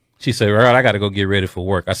exit. She said, "Earl, I got to go get ready for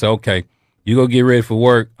work." I said, "Okay. You go get ready for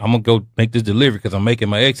work. I'm going to go make this delivery because I'm making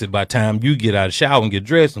my exit. By the time you get out of the shower and get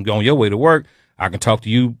dressed and go on your way to work, I can talk to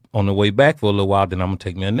you on the way back for a little while. Then I'm going to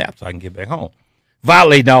take me a nap so I can get back home."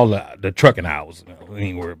 Violating all the trucking hours. We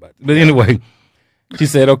ain't worried about it. But anyway, she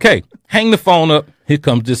said, "Okay, hang the phone up. Here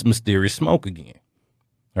comes this mysterious smoke again."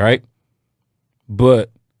 All right. But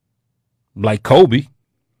like Kobe,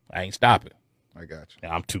 I ain't stopping. I got you.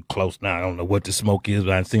 I'm too close now. I don't know what the smoke is,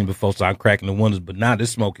 but I ain't seen it before, so I'm cracking the windows. But now this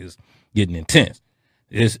smoke is getting intense.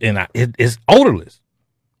 It's odorless.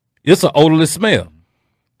 It's an odorless smell.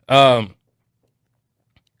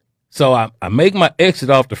 So I make my exit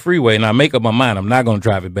off the freeway, and I make up my mind I'm not going to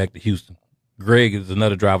drive it back to Houston. Greg is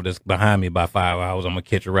another driver that's behind me by 5 hours. I'm going to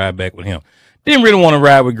catch a ride back with him. Didn't really want to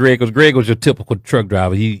ride with Greg because Greg was your typical truck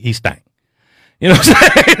driver. He stank. You know what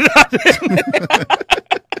I'm saying?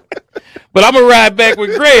 But I'm going to ride back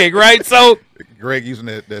with Greg, right? So Greg using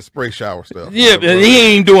that spray shower stuff. Yeah,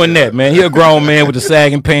 he ain't doing that, man. He a grown man with the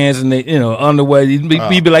sagging pants and the underwear. He'd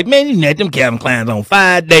be like, "Man, you net them Calvin Kleins on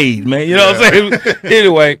 5 days, man." You know what I'm saying?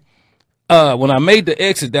 Anyway, when I made the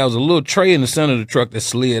exit, there was a little tray in the center of the truck that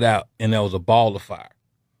slid out, and there was a ball of fire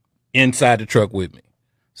inside the truck with me.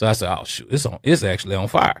 So I said, "Oh shoot, it's actually on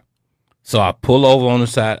fire." So I pull over on the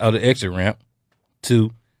side of the exit ramp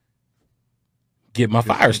to get my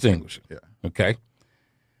fire extinguisher. Yeah. Okay.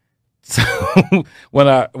 So when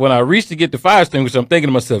I reached to get the fire extinguisher, I'm thinking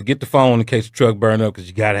to myself, get the phone in case the truck burn up because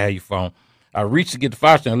you got to have your phone. I reached to get the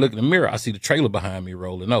fire extinguisher, I look in the mirror, I see the trailer behind me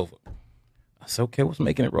rolling over. I said, okay, what's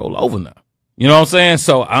making it roll over now? You know what I'm saying?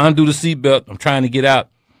 So I undo the seatbelt. I'm trying to get out.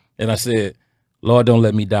 And I said, Lord, don't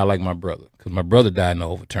let me die like my brother, because my brother died in an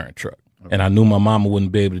overturned truck. Okay. And I knew my mama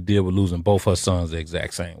wouldn't be able to deal with losing both her sons the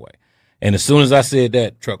exact same way. And as soon as I said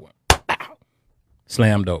that, truck went, pow,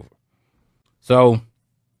 slammed over. So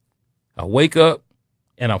I wake up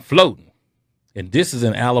and I'm floating. And this is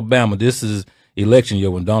in Alabama. This is election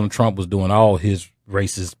year when Donald Trump was doing all his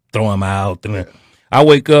races, throw him out. Yeah. I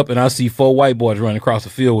wake up and I see 4 white boys running across the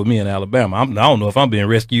field with me in Alabama. I don't know if I'm being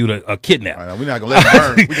rescued or kidnapped. We're not going to let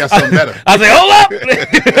them burn. We got something better. I said, hold up.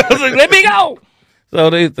 I was like, let me go. So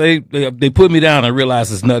they put me down and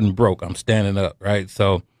realized there's nothing broke. I'm standing up, right?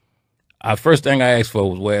 So first thing I asked for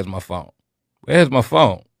was, where's my phone? Where's my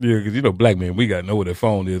phone? Yeah, because, you know, black men, we got to know where their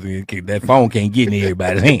phone is. That phone can't get in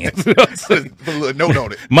everybody's hands. Put a little note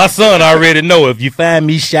on it. My son already know, if you find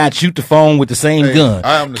me shot, shoot the phone with the same gun.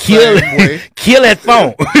 I am the same way. Kill that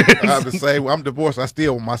phone. I'm the same way. I'm divorced. I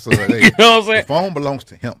still want my son. Hey, you know what I'm saying? The phone belongs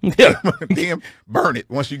to him. Yeah. Then burn it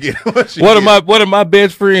once you get it. One of my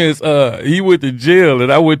best friends, he went to jail,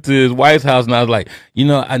 and I went to his wife's house, and I was like, you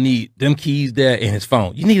know, I need them keys there and his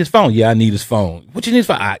phone. You need his phone? Yeah, I need his phone. What you need his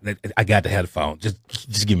phone? I got to have the phone. Just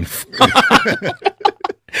give me the phone.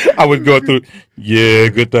 I would go through. Yeah,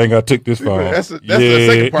 good thing I took this phone. That's the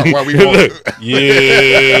second part why we hold.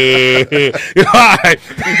 Yeah. All right.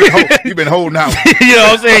 You've been holding out. You know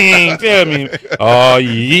what I'm saying? You ain't tell me. Oh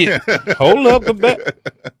yeah. Hold up.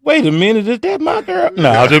 Wait a minute. Is that my girl?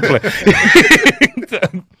 No, I'll just play.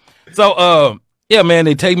 So yeah, man,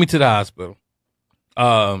 they take me to the hospital.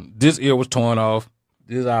 This ear was torn off.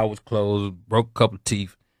 This eye was closed. Broke a couple of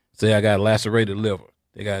teeth. Say I got a lacerated liver.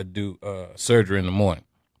 They got to do surgery in the morning.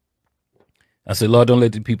 I said, Lord, don't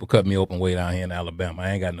let these people cut me open way down here in Alabama.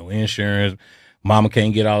 I ain't got no insurance. Mama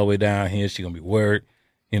can't get all the way down here. She going to be worried,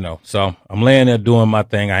 you know. So I'm laying there doing my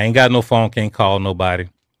thing. I ain't got no phone, can't call nobody.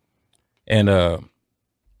 And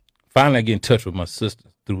finally I get in touch with my sister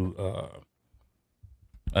through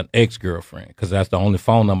an ex-girlfriend, because that's the only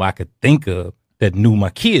phone number I could think of that knew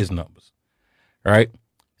my kids' numbers, right?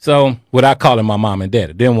 So without calling my mom and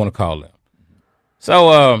dad, I didn't want to call them.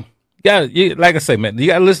 So, like I say, man, you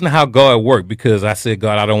got to listen to how God worked, because I said,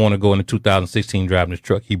 God, I don't want to go into 2016 driving this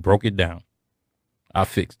truck. He broke it down. I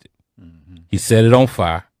fixed it. Mm-hmm. He set it on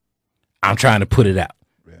fire. I'm trying to put it out.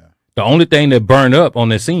 Yeah. The only thing that burned up on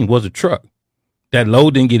that scene was the truck. That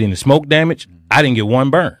load didn't get any smoke damage. Mm-hmm. I didn't get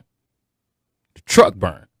one burn. The truck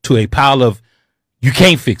burned to a pile of, you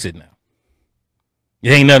can't fix it now.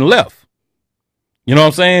 There ain't nothing left. You know what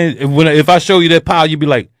I'm saying? If I show you that pile, you'd be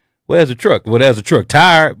like, where's the truck? Well, there's a truck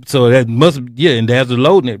tire, so that must, yeah, and there's a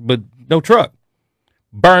load in it, but no truck.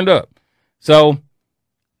 Burned up. So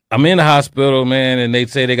I'm in the hospital, man, and they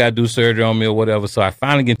say they got to do surgery on me or whatever. So I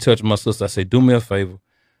finally get in touch with my sister. I say, do me a favor.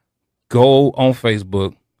 Go on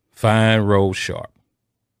Facebook, find Rose Sharp.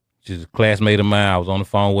 She's a classmate of mine. I was on the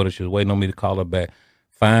phone with her. She was waiting on me to call her back.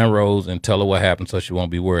 Find Rose and tell her what happened so she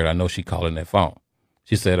won't be worried. I know she calling that phone.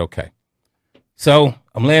 She said, okay. So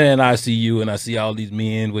I'm laying in ICU, and I see all these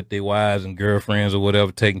men with their wives and girlfriends or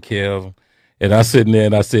whatever taking care of them. And I'm sitting there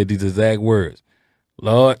and I said these exact words.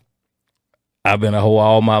 Lord, I've been a hoe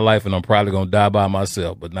all my life, and I'm probably going to die by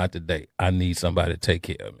myself, but not today. I need somebody to take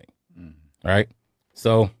care of me. Mm-hmm. Right?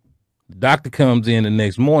 So the doctor comes in the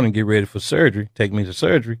next morning, get ready for surgery, take me to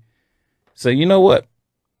surgery. Say, you know what?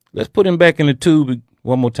 Let's put him back in the tube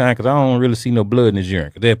one more time, because I don't really see no blood in his urine,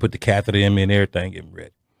 because they'll put the catheter in me and everything, get me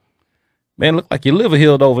ready. Man, look like your liver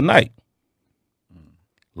healed overnight.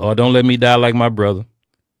 Lord, don't let me die like my brother.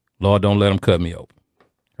 Lord, don't let him cut me open.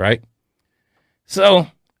 Right? So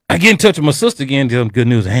I get in touch with my sister again. Tell them good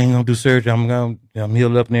news. I ain't going to do surgery. I'm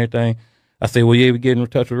healed up and everything. I say, well, you ever get in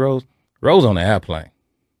touch with Rose? Rose on the airplane.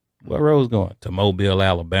 Where Rose going? To Mobile,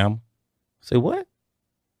 Alabama. I say, what?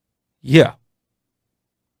 Yeah.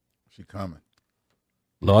 She coming.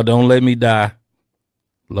 Lord, don't let me die.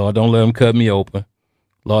 Lord, don't let him cut me open.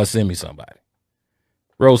 Lord, send me somebody.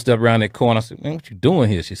 Rose stepped around that corner. I said, man, what you doing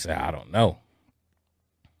here? She said, I don't know.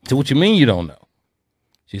 I said, what you mean you don't know?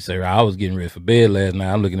 She said, I was getting ready for bed last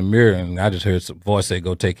night. I look in the mirror, and I just heard some voice say,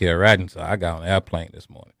 go take care of Rodney. So I got on the airplane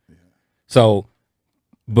this morning. Yeah. So,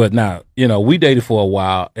 but now, you know, we dated for a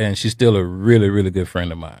while, and she's still a really, really good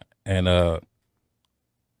friend of mine. And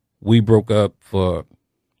we broke up for,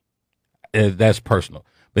 that's personal.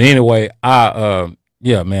 But anyway,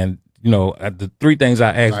 yeah, man. You know, the three things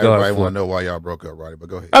I asked God for. Everybody want to know why y'all broke up, Roddy, but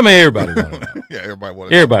go ahead. I mean, everybody want to know. Yeah, everybody want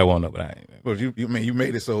to know. Everybody want to know, but I ain't. Well, you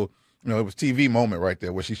made it so You know, it was TV moment right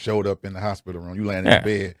there where she showed up in the hospital room. You laying in the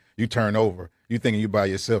bed, you turn over, you thinking you by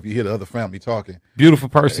yourself. You hear the other family talking. Beautiful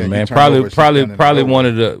person, man. Probably one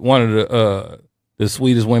of the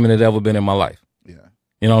sweetest women that ever been in my life. Yeah,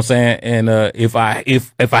 you know what I'm saying. And if I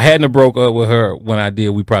hadn't have broke up with her when I did,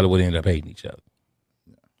 we probably would end up hating each other.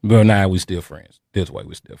 Yeah. But now we still friends. This way,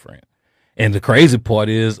 we're still friends. And the crazy part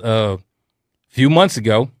is, a few months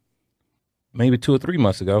ago, maybe 2 or 3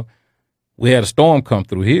 months ago, we had a storm come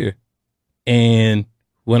through here, and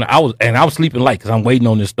when I was sleeping light because I'm waiting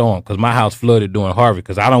on this storm because my house flooded during Harvey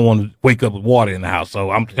because I don't want to wake up with water in the house, so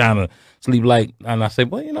I'm trying to sleep light. And I said,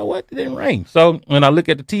 well, you know what? It didn't rain. So when I look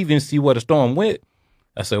at the TV and see where the storm went,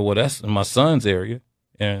 I said, well, that's in my son's area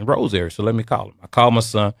and Rose area, so let me call him. I called my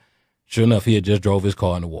son. Sure enough, he had just drove his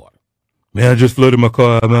car in the water. Man, I just flooded my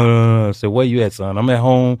car. I said, where you at, son? I'm at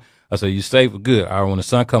home. I said, you safe? Good. All right, when the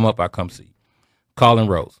sun come up, I come see you. Calling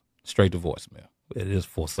Rose. Straight to voicemail. It is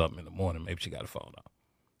 4-something in the morning. Maybe she got a phone off.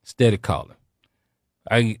 Steady calling.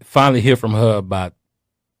 I finally hear from her about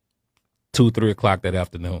 2, 3 o'clock that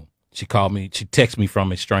afternoon. She called me. She texted me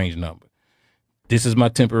from a strange number. This is my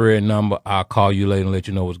temporary number. I'll call you later and let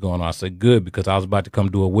you know what's going on. I said, good, because I was about to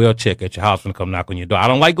come do a well check at your house and come knock on your door. I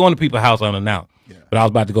don't like going to people's house unannounced. Yeah. But I was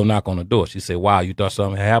about to go knock on the door. She said, wow, you thought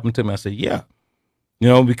something had happened to me? I said, yeah. You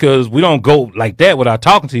know, because we don't go like that without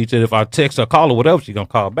talking to each other. If I text or call or whatever, she's going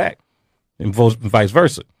to call back and vice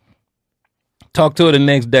versa. Talked to her the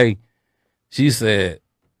next day. She said,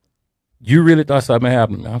 you really thought something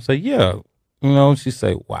happened? I said, yeah. You know, she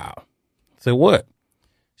said, wow. I said, what?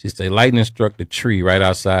 She said, lightning struck the tree right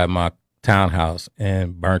outside my townhouse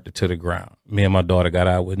and burnt it to the ground. Me and my daughter got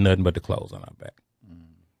out with nothing but the clothes on our back.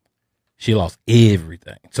 She lost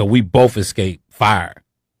everything. So we both escaped fire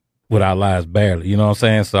with our lives barely. You know what I'm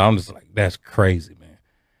saying? So I'm just like, that's crazy, man.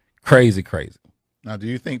 Crazy, crazy. Now, do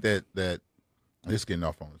you think that this getting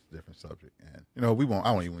off on a different subject, and you know,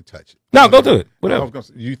 I won't even touch it. No, go to it. Whatever. Do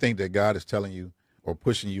you think that God is telling you or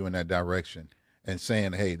pushing you in that direction and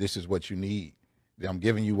saying, hey, this is what you need? I'm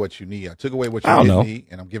giving you what you need. I took away what you didn't need,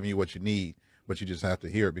 and I'm giving you what you need, but you just have to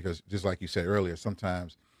hear it because just like you said earlier,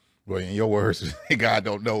 sometimes, well, in your words, God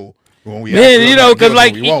don't know. When we you know, because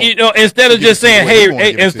like you know, instead of just saying,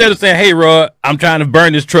 "Hey, Rod, I'm trying to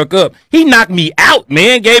burn this truck up," he knocked me out,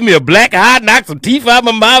 man. Gave me a black eye, knocked some teeth out of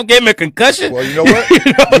my mouth, gave me a concussion. Well, you know what?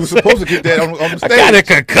 You were supposed to get that on the stage. I got a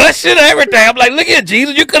concussion, everything. I'm like, look at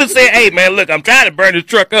Jesus. You could have said, "Hey, man, look, I'm trying to burn this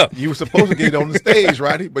truck up." You were supposed to get it on the stage,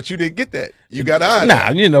 Roddy, but you didn't get that. You got eyes. Nah,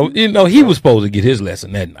 you know, he was supposed to get his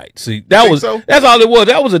lesson that night. See, that's all it was.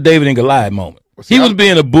 That was a David and Goliath moment. Well, see, he was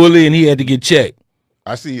being a bully, and he had to get checked.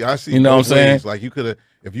 I see. You know what I'm saying? Like you could have,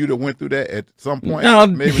 if you'd have went through that at some point. No,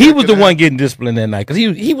 he was the one getting disciplined that night because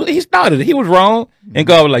he started it. He was wrong, and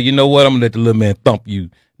God was like, you know what? I'm gonna let the little man thump you.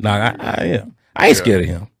 Nah, I ain't scared of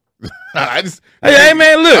him. Hey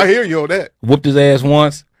man, look, I hear you on that. Whooped his ass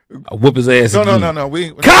once. I whoop his ass again. No.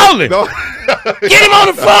 Call him. No. Get him on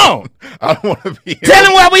the phone. I don't want to be. Tell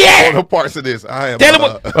him where we at. On the parts of this, I am. Tell him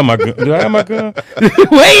what. Oh my God. Do I have my gun?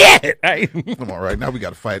 Where you at? Come on, right now we got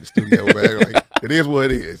to fight the studio, man. Like, it is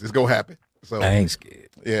what it is. It's gonna happen. So I ain't scared.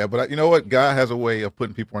 Yeah, but you know what? God has a way of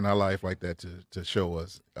putting people in our life like that to show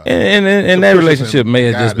us. And that relationship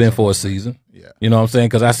may have just been for a season. Yeah, you know what I'm saying?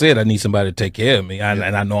 Because I said I need somebody to take care of me, and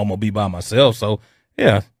I know I'm gonna be by myself. So.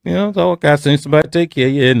 Yeah, you know, so God sends somebody to take care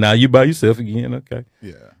of you, and now you by yourself again, okay.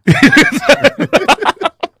 Yeah.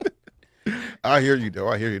 I hear you,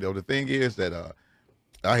 though. The thing is that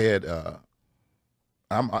I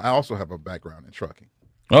also have a background in trucking.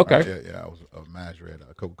 Okay. I was a manager at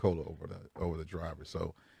Coca-Cola over the driver.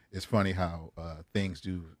 So it's funny how things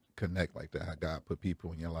do connect like that, how God put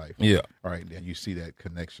people in your life. Yeah. All right, then you see that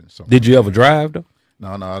connection. Did you ever drive, though?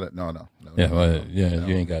 No. Yeah,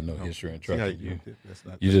 you ain't got no history in trucking.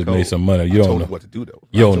 You just code. Made some money. You don't know what to do though.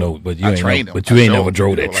 You don't know, but you ain't never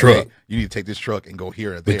drove that truck. Like, hey, you need to take this truck and go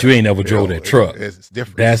here or there. But you ain't never drove that truck. It's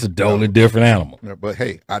different. That's a totally different animal. But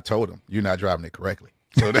hey, I told him you're not driving it correctly.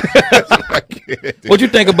 So that's what you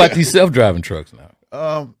think about these self-driving trucks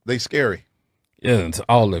now? They scary. Yeah, it's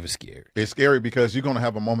all of it scary. It's scary because you're gonna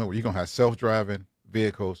have a moment where you're gonna have self-driving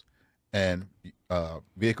vehicles and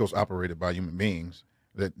vehicles operated by human beings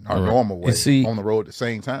that are normal way on the road at the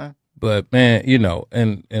same time. But man, you know,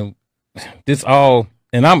 and this all,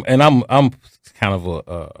 and I'm kind of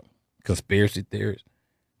a conspiracy theorist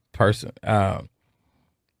person. The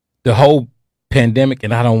whole pandemic,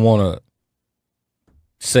 and I don't want to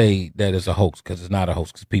say that it's a hoax because it's not a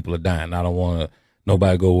hoax because people are dying. I don't want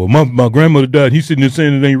nobody go, well, my grandmother died. He's sitting there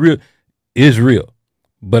saying it ain't real. It's real,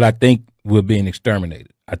 but I think we're being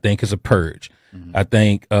exterminated. I think it's a purge. Mm-hmm. I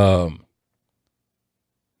think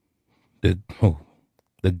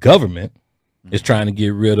The government is trying to get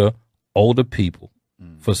rid of older people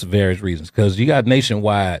for various reasons, because you got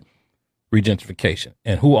nationwide regentrification,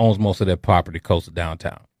 and who owns most of that property close to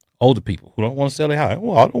downtown? Older people who don't want to sell their house.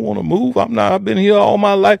 Well, I don't want to move. I've been here all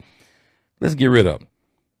my life. Let's get rid of them.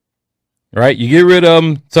 Right? You get rid of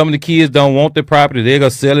them. Some of the kids don't want their property. They're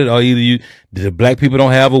going to sell it, or either the black people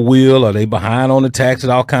don't have a will, or they behind on the taxes,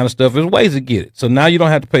 all kind of stuff. There's ways to get it. So now you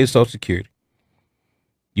don't have to pay Social Security.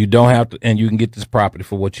 You don't have to, and you can get this property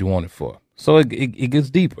for what you want it for. So it gets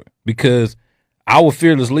deeper, because our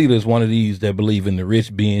fearless leader is one of these that believe in the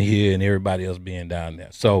rich being here and everybody else being down there.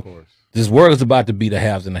 So this world is about to be the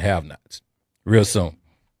haves and the have-nots real soon.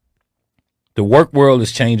 The work world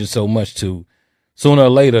is changing so much to sooner or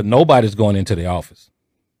later, nobody's going into the office.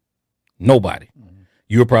 Nobody.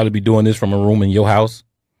 You'll probably be doing this from a room in your house.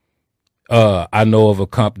 I know of a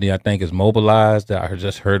company, I think is Mobilized, that I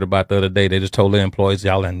just heard about the other day. They just told their employees,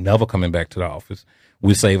 y'all are never coming back to the office.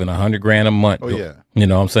 We're saving $100,000 a month. Oh, yeah. You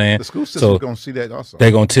know what I'm saying? The school system's going to see that also. They're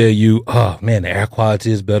going to tell you, oh, man, the air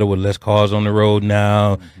quality is better with less cars on the road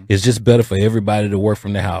now. It's just better for everybody to work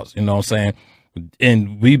from the house. You know what I'm saying?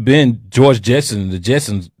 And we've been George Jetson. The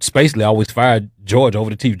Jetsons basically always fired George over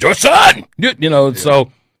the TV. George, son! You know,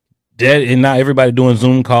 so that, and now everybody doing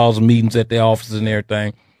Zoom calls and meetings at their offices and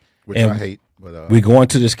everything. Which and I hate. But we're going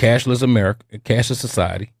to this cashless America, cashless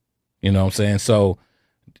society. You know what I'm saying? So,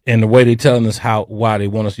 and the way they're telling us why they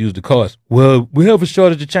want us to use the cards. Well, we have a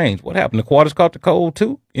shortage of change. What happened? The quarters caught the cold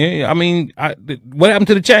too? Yeah, I mean, what happened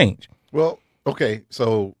to the change? Well, okay,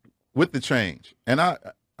 so with the change, and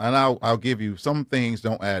I'll give you, some things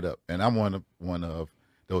don't add up, and I'm one of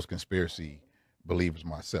those conspiracy believers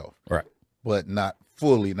myself. Right. But not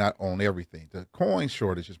fully, not on everything. The coin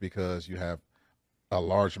shortage is because you have a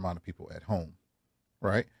large amount of people at home,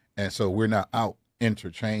 right? And so we're not out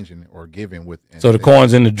interchanging or giving with anything. So the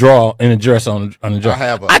coins in the drawer, in the dress on the drawer.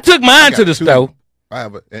 I took mine to the store. I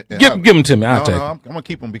have a give them to me. I'll take them. I'm gonna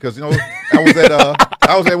keep them, because I was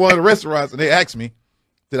at one of the restaurants, and they asked me,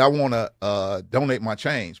 did I want to donate my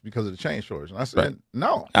change because of the change shortage? And I said,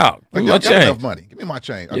 no. Oh, I got enough money. Give me my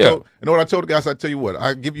change. You know what I told the guys? I tell you what,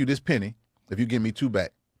 I give you this penny if you give me two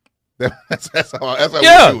back. That's how we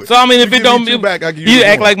do it. So I mean, if it don't, back, you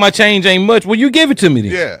act like my change ain't much. Well, you give it to me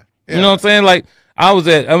then. Yeah. You know what I'm saying? Like I'm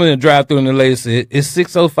in a drive-through, and the lady said it's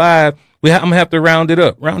 6:05. I'm gonna have to round it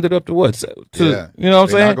up. Round it up to what? You know what I'm saying?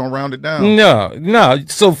 They're not gonna round it down. No.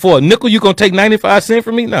 So for a nickel, you gonna take 95 cents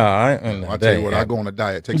from me? No, I'll tell you what. I go on a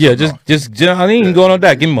diet. Take just I ain't even going on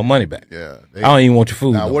that. Give me my money back. Yeah. I don't even want your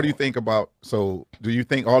food. Now, what do you think about? So, do you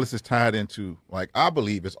think all this is tied into? Like, I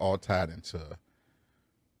believe it's all tied into.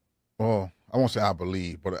 Well, I won't say I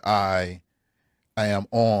believe, but I am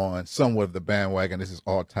on somewhat of the bandwagon. This is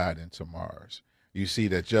all tied into Mars. You see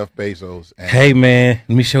that Jeff Bezos. Hey, man,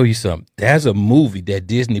 let me show you something. There's a movie that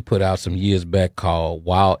Disney put out some years back called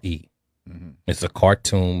Wall-E. It's a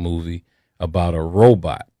cartoon movie about a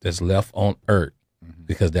robot that's left on Earth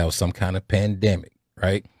because there was some kind of pandemic,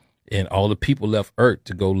 right? And all the people left Earth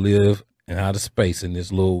to go live in outer space in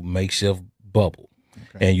this little makeshift bubble.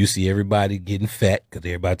 And you see everybody getting fat because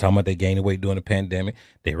everybody talking about they gaining weight during the pandemic.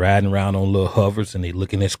 They riding around on little hovers, and they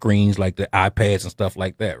looking at screens like the iPads and stuff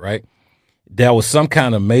like that, right? There was some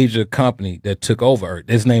kind of major company that took over Earth.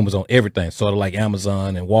 His name was on everything, sort of like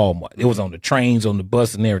Amazon and Walmart. It was on the trains, on the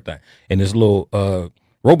bus, and everything. And this little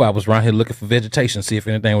robot was around here looking for vegetation, see if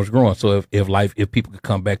anything was growing. So if people could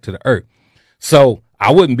come back to the Earth. So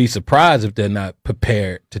I wouldn't be surprised if they're not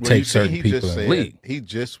prepared to take certain people and leave. He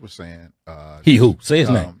just was saying. He who? Say his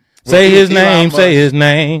name. Say his name. Say his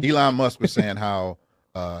name. Elon Musk was saying how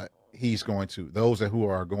he's going to, those who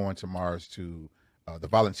are going to Mars, to the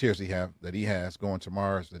volunteers that he has going to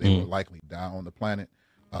Mars, that they will likely die on the planet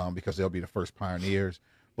because they'll be the first pioneers.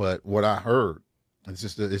 But what I heard,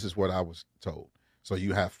 this is what I was told. So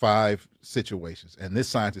you have 5 situations, and this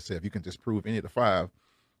scientist said if you can disprove any of the 5,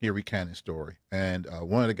 he'll recount his story. And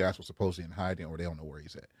one of the guys was supposedly in hiding, or they don't know where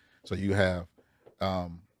he's at. So you have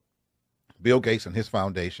Bill Gates and his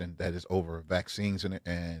foundation that is over vaccines and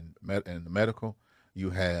the medical.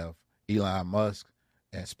 You have Elon Musk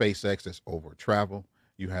and SpaceX that's over travel.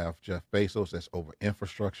 You have Jeff Bezos that's over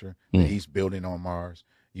infrastructure that he's building on Mars.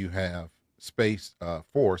 You have Space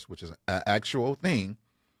Force, which is an actual thing,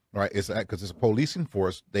 right? It's because it's a policing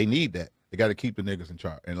force. They need that. They got to keep the niggas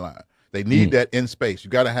in line. They need that in space. You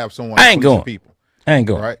got to have someone. I ain't going. People. I ain't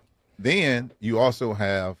going. Right. Then you also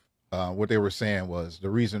have what they were saying was the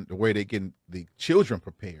way they get the children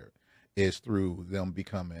prepared is through them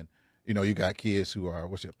becoming You know, you got kids who are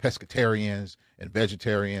pescatarians and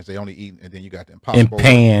vegetarians. They only eat, and then you got the impossible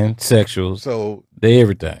and pansexuals. So they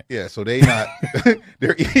everything. Yeah, so they not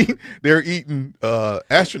they're eating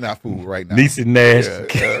astronaut food right now. Niecy Nash.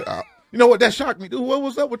 You know what? That shocked me, dude. What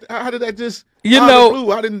was up with? How did that just?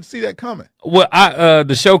 I didn't see that coming. Well,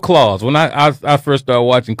 the show Claws. When I first started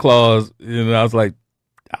watching Claws, you know, I was like,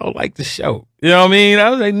 I don't like the show. You know what I mean? I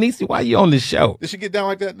was like, Niecy, why you on this show? Did she get down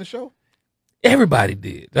like that in the show? Everybody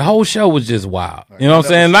did. The whole show was just wild. You know what I'm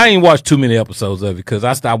saying? I ain't watched too many episodes of it because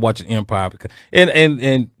I stopped watching Empire. Because,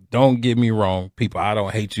 and don't get me wrong, people. I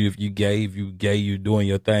don't hate you if you gay. If you gay, you doing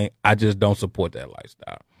your thing. I just don't support that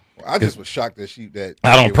lifestyle. Well, I just was shocked that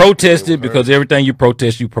I don't protest it because everything you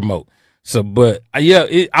protest, you promote. So, but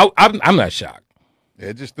yeah, I'm not shocked. Yeah,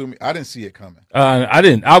 it just threw me. I didn't see it coming.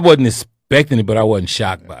 I wasn't expecting it, but I wasn't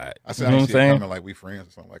shocked by it. I said, I didn't see it coming like we friends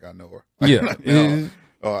or something. Like I know her. Yeah.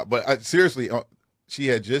 But seriously, she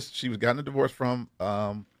was gotten a divorce from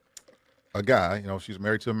a guy. You know, she was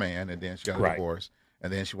married to a man, and then she got a divorce,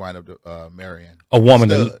 and then she wound up marrying a woman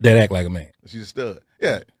that act like a man. She's a stud.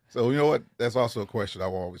 Yeah. So you know what? That's also a question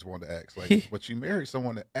I've always wanted to ask. Like, but you marry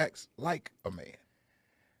someone that acts like a man.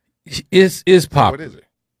 It's popular. What is it?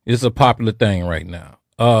 It's a popular thing right now.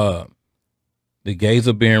 The gays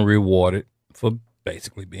are being rewarded for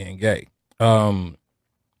basically being gay.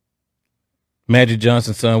 Magic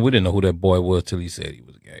Johnson's son, we didn't know who that boy was till he said he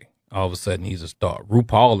was gay. All of a sudden, he's a star.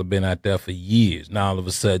 RuPaul had been out there for years. Now, all of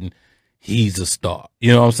a sudden, he's a star.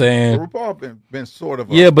 You know what I'm saying? Well, RuPaul been sort of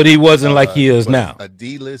but he wasn't like he is now. A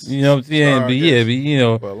D-list. You know what I'm saying? But you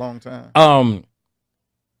know. For a long time. And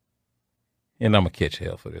I'm going to catch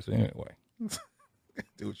hell for this anyway.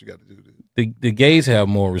 Do what you got to do, dude. The gays have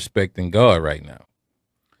more respect than God right now.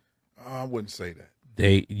 I wouldn't say that.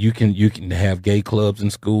 You can have gay clubs in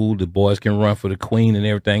school. The boys can run for the queen and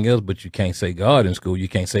everything else, but you can't say God in school. You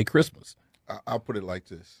can't say Christmas. I'll put it like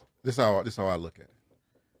this. This is how I look at it,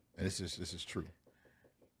 and this is true.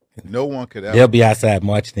 No one could ever. They'll be outside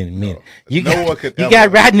marching in a minute. No one could. You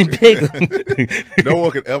got Rodney Big. No one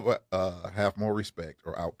could ever have more respect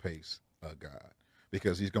or outpace God,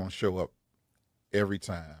 because He's going to show up every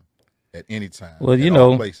time, at any time. Well, you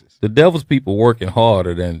know, places. The devil's people working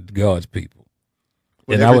harder than God's people.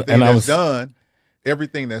 But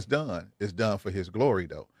everything that's done is done for His glory,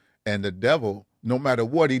 though. And the devil, no matter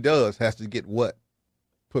what he does, has to get what?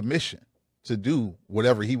 Permission to do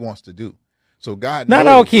whatever he wants to do. So God not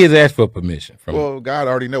knows, all kids ask for permission from well, God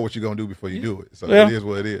already know what you're going to do before you do it. So it is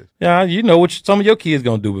what it is. Yeah, you know what some of your kids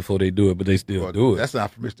going to do before they do it, but they still do it. That's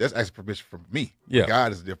not permission. That's asking permission from me. Yeah.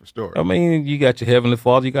 God is a different story. I mean, you got your heavenly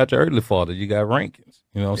father, you got your earthly father, you got rankings.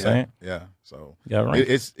 You know what I'm saying? Yeah. So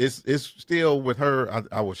it's still with her.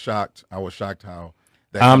 I was shocked. I was shocked how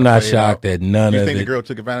that I'm not shocked at none of it. You think the girl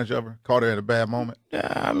took advantage of her? Caught her at a bad moment?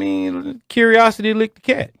 I mean, curiosity licked the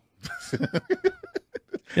cat.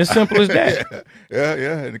 As simple as that.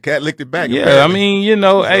 Yeah. And the cat licked it back. Yeah, apparently. I mean, you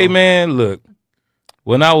know, hey man, look.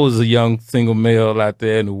 When I was a young single male out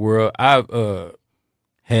there in the world, I've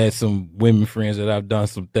had some women friends that I've done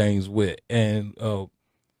some things with, and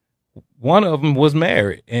one of them was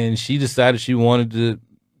married, and she decided she wanted to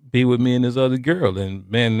be with me and this other girl. And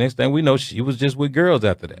man, next thing we know, she was just with girls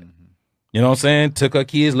after that. Mm-hmm. You know what I'm saying? Took her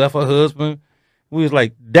kids, left her husband. We was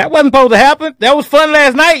like, that wasn't supposed to happen. That was fun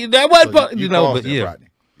last night. That wasn't, you know, but yeah. Rodney.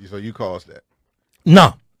 So you caused that?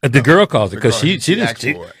 No, the girl caused it because she just.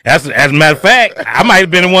 As a matter of fact, I might have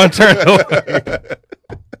been the one turned over.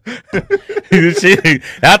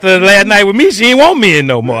 After the last night with me, she ain't want me in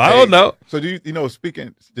no more. I don't know. So do you know?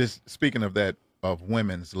 Speaking of that, of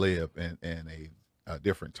women's lib in a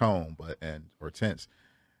different tone, or tense.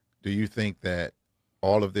 Do you think that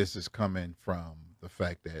all of this is coming from the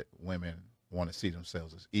fact that women want to see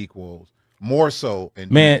themselves as equals, more so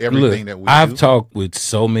in everything that we do? I've talked with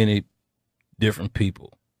so many different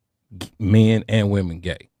people, men and women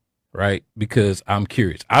gay, right? Because I'm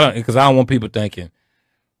curious. I don't want people thinking,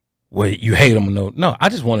 well, you hate them or no. I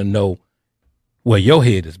just want to know where your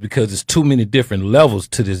head is, because there's too many different levels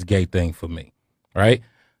to this gay thing for me, right?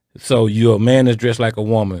 So you're a man that's dressed like a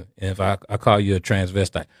woman, and if I call you a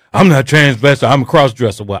transvestite, I'm not transvestite, I'm a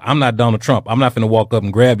cross-dresser. Well, I'm not Donald Trump. I'm not finna walk up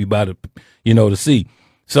and grab you by the seat.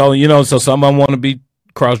 So, so some of them want to be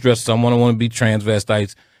cross-dressers, some want to be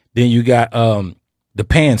transvestites. Then you got the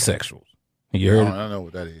pansexuals. You heard? I don't know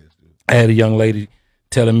what that is, dude. I had a young lady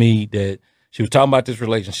telling me that she was talking about this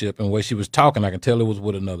relationship, and the way she was talking, I can tell it was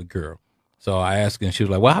with another girl. So I asked her, and she was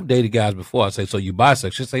like, well, I've dated guys before. I say, so you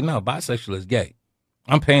bisexual? She say, no, bisexual is gay.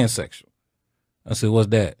 I'm pansexual. I said, what's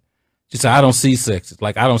that? She said, I don't see sex. It's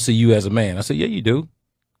like, I don't see you as a man. I said, yeah, you do.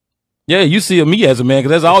 Yeah, you see me as a man,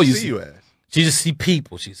 because that's all you see. You as? She just see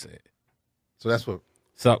people, she said. So that's what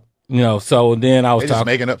So so then I was they just talking.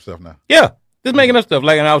 making up stuff now. Yeah, just making up stuff.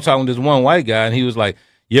 Like, and I was talking to this one white guy, and he was like,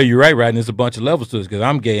 "Yeah, you're right, and there's a bunch of levels to this because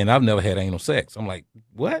I'm gay and I've never had anal sex." I'm like,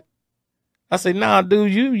 "What?" I say, "Nah,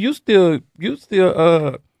 dude, you still you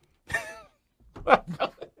still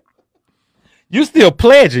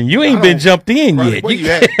pledging. You ain't been jumped in yet. Where you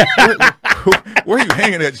at? Where are you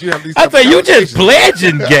hanging at? You have these. I say you just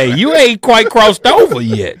pledging gay. You ain't quite crossed over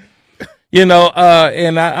yet." And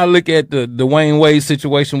I look at the Dwayne Wade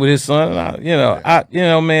situation with his son.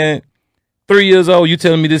 And man, 3 years old. You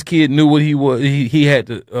telling me this kid knew what he was? He had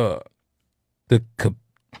the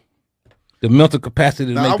mental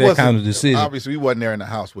capacity to make that kind of decision. Obviously, we wasn't there in the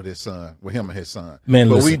house with him and his son. Man,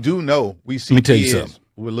 but listen, we do know. We see kids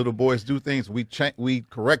when little boys do things. We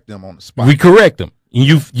correct them on the spot. We correct them.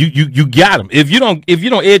 You got them. If you don't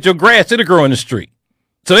edge your grass, it'll grow in the street.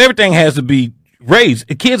 So everything has to be raised.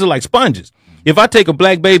 Kids are like sponges. If I take a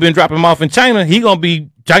black baby and drop him off in China, he gonna be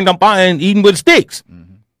eating with sticks.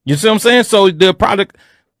 Mm-hmm. You see what I'm saying? So the product,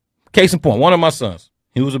 case in point, one of my sons,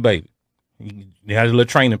 he was a baby. He had his little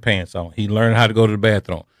training pants on. He learned how to go to the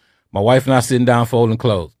bathroom. My wife and I sitting down folding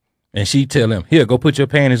clothes, and she tell him, "Here, go put your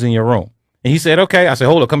panties in your room." And he said, "Okay." I said,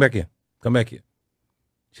 "Hold up, come back here. Come back here."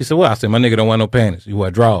 She said, "What?" I said, "My nigga don't want no panties. You wear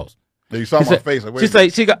drawers." You saw my face.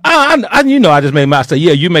 Like, she go, I just made my. I said,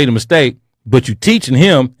 "Yeah, you made a mistake, but you teaching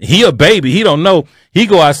him. He a baby. He don't know. He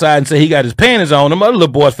go outside and say he got his panties on. Them other little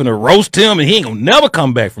boys finna roast him, and he ain't gonna never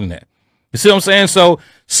come back from that." You see what I'm saying? So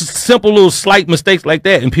simple little slight mistakes like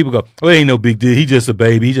that, and people go, "Oh, it ain't no big deal. He just a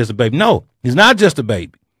baby. He just a baby." No, he's not just a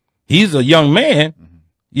baby. He's a young man.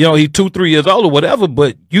 Mm-hmm. He's 2-3 years old or whatever.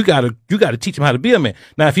 But you gotta teach him how to be a man.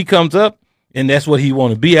 Now, if he comes up and that's what he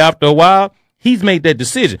want to be after a while, he's made that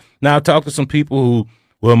decision. Now, I talked to some people who,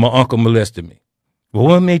 well, my uncle molested me. Well,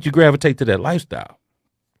 what made you gravitate to that lifestyle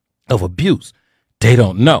of abuse? They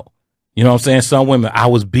don't know. You know what I'm saying? Some women, I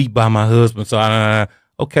was beat by my husband, so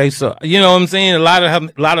okay, so you know what I'm saying? A lot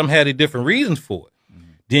of them had a different reasons for it.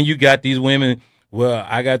 Mm-hmm. Then you got these women, well,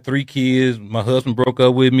 I got 3 kids, my husband broke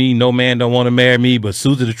up with me, no man don't want to marry me, but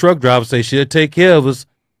Susie the truck driver say she'll take care of us.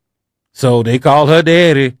 So they call her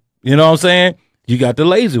daddy. You know what I'm saying? You got the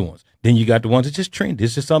lazy ones. Then you got the ones that just trend.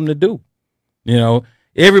 It's just something to do.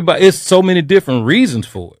 Everybody, it's so many different reasons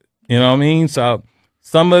for it. You know what I mean? So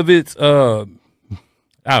some of it's, I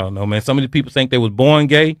don't know, man. Some of the people think they was born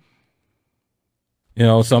gay.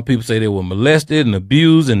 Some people say they were molested and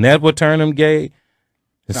abused, and that would turn them gay.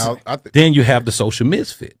 Now, then you have the social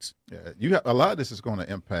misfits. Yeah, a lot of this is going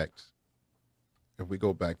to impact, if we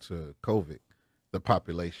go back to COVID, the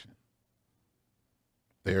population.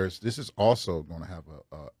 This is also going to have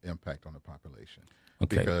a impact on the population,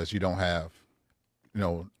 because you don't have,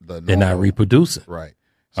 they're not reproducing, right?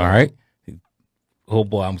 So, all right. Oh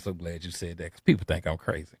boy, I'm so glad you said that, because people think I'm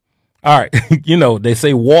crazy. All right, they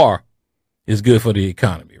say war is good for the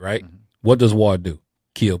economy, right? Mm-hmm. What does war do?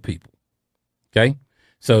 Kill people. Okay,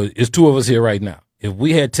 so it's 2 of us here right now. If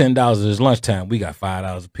we had $10 at this lunchtime, we got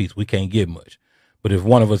 $5 a piece. We can't get much, but if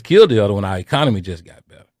one of us killed the other one, our economy just got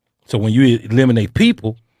better. So when you eliminate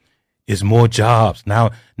people, it's more jobs.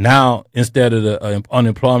 Now instead of the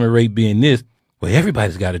unemployment rate being this, well,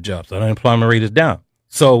 everybody's got a job, so the unemployment rate is down.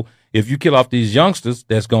 So if you kill off these youngsters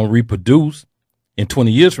that's going to reproduce in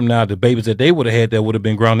 20 years from now, the babies that they would have had that would have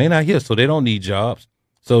been grown, they're not here, so they don't need jobs.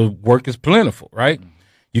 So work is plentiful, right? Mm-hmm.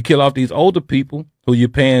 You kill off these older people who you're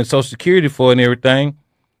paying Social Security for and everything,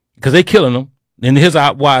 because they're killing them. And here's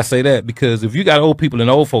why I say that, because if you got old people in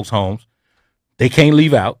old folks' homes, they can't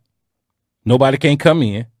leave out. Nobody can come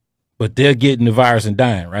in, but they're getting the virus and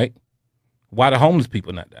dying, right? Why the homeless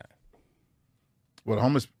people not dying? Well, the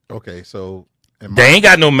homeless, okay, so they ain't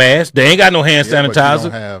got no mask, they ain't got no hand sanitizer.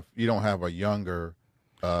 But you don't have a younger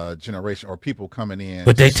generation or people coming in.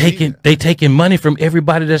 But they taking money from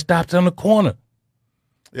everybody that stops on the corner.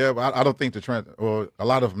 Yeah, but I don't think the trend, or a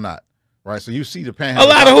lot of them not, right? So you see the panhandlers. A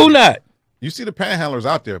lot of who not? You see the panhandlers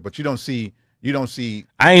out there, but you don't see.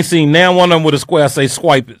 I ain't seen now one of them with a square say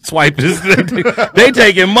swipe it. They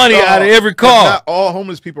taking money out of every car. Not all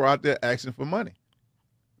homeless people are out there asking for money.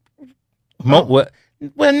 Well,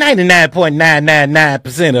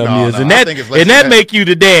 99.999% of them is, and that make you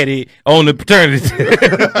the daddy on the paternity.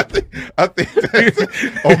 I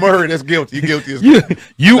think Murray, that's guilty. You're guilty as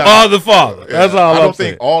you are the father. That's all. I don't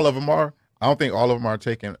think all of them are. I don't think all of them are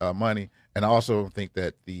taking money. And I also think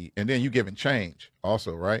that and then you giving change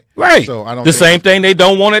also, right? Right. So I don't. The same thing they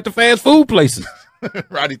don't want at the fast food places.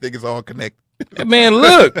 Roddy think it's all connected. Man,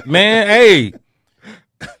 look, man, hey,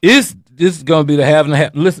 this is gonna be the have and the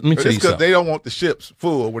have. Listen, let me tell you something. They don't want the ships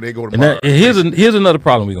full when they go to. Here's another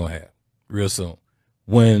problem we're gonna have real soon.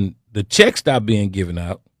 When the checks stop being given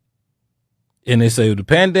out, And they say the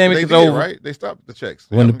pandemic They is did, over. right? They stopped the checks.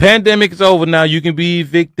 When the pandemic is over, now you can be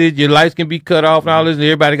evicted, your lights can be cut off, and all this. And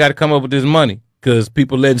everybody got to come up with this money because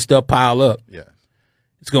people letting stuff pile up. Yes.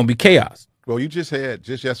 It's gonna be chaos. Well, you just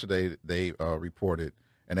yesterday they reported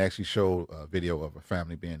and actually showed a video of a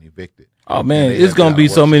family being evicted. Oh man, they it's had gonna got be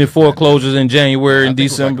worse so many than the pandemic. foreclosures in January and I think it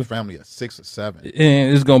was December. like a family of 6 or 7.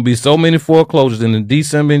 And it's gonna be so many foreclosures in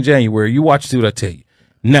December and January. You watch, see what I tell you.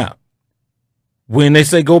 Now, when they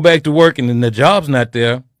say go back to work and then the job's not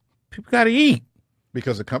there, people got to eat.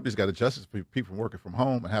 Because the company's got adjusted to people working from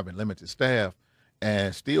home and having limited staff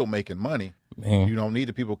and still making money. Man. You don't need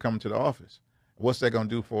the people coming to the office. What's that going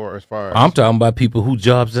to do for as far as? I'm talking about people whose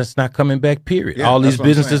jobs that's not coming back. Period. Yeah, all that's these what I'm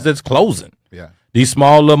businesses saying. that's closing. Yeah. These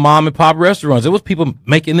small little mom and pop restaurants. There was people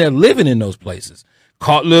making their living in those places.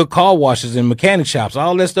 Little car washes and mechanic shops,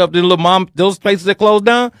 all that stuff. Those places that closed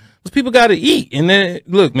down. Those people got to eat. And then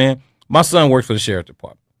look, man, my son works for the sheriff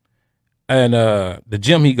department, and the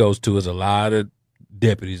gym he goes to is a lot of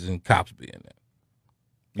deputies and cops being there.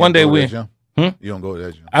 One day we. You don't go to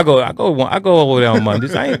that gym. I go over there on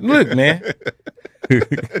Mondays. I ain't look, man.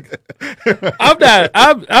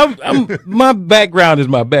 I'm my background is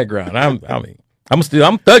my background. I'm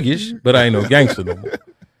thuggish, but I ain't no gangster no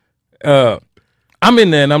more. I'm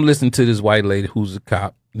in there and I'm listening to this white lady who's a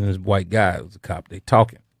cop and this white guy who's a cop. They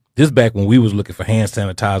talking. This back when we was looking for hand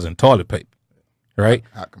sanitizer and toilet paper, right?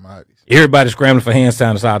 Hot commodities. Everybody scrambling for hand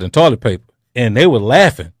sanitizer and toilet paper, and they were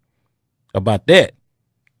laughing about that.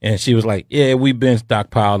 And she was like, yeah, we've been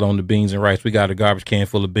stockpiled on the beans and rice. We got a garbage can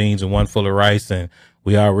full of beans and one full of rice, and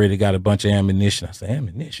we already got a bunch of ammunition. I said,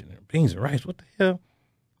 ammunition and beans and rice? What the hell?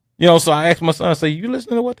 You know, so I asked my son, I said, you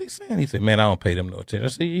listening to what they saying? He said, man, I don't pay them no attention. I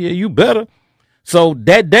said, yeah, you better. So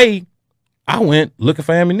that day, I went looking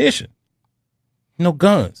for ammunition. No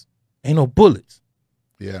guns. Ain't no bullets.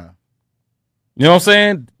 Yeah. You know what I'm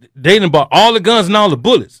saying? They done bought all the guns and all the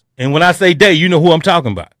bullets. And when I say they, you know who I'm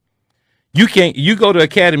talking about. You go to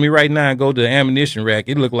Academy right now and go to the ammunition rack.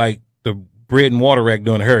 It look like the bread and water rack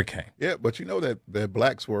during a hurricane. Yeah, but you know that the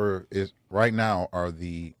blacks they're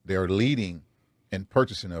leading in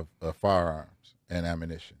purchasing of firearms and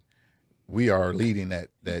ammunition. We are leading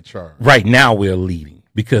that charge. Right now we're leading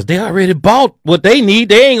because they already bought what they need.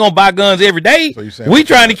 They ain't gonna buy guns every day. So you saying we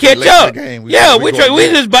trying to catch up. We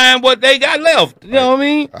just buying what they got left. You know what I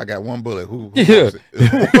mean? I got one bullet. Who Yeah. wants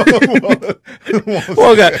it?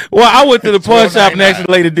 Well, I went to the pawn shop and asked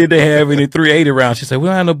the lady, did they have any 380 rounds? She said, we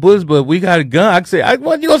don't have no bullets, but we got a gun. I said,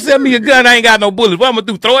 what, you gonna sell me a gun? I ain't got no bullets. What I'm gonna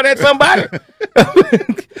do? Throw it at somebody?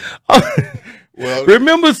 Well,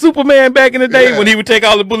 remember Superman back in the day when he would take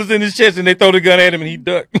all the bullets in his chest and they throw the gun at him and he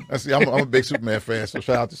ducked? I see. I'm a big Superman fan, so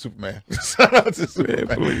shout out to Superman. Shout out to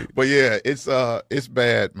Superman. Man, but yeah, it's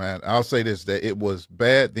bad, man. I'll say this: that it was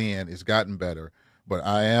bad then. It's gotten better, but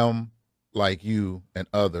I am like you and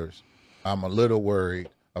others. I'm a little worried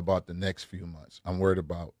about the next few months. I'm worried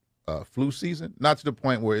about flu season, not to the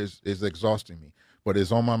point where it's exhausting me, but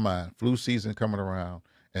it's on my mind. Flu season coming around,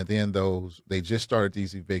 and then they just started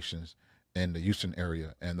these evictions in the Houston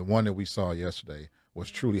area, and the one that we saw yesterday was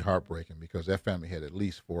truly heartbreaking because that family had at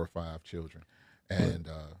least 4 or 5 children and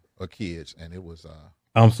kids, and it was.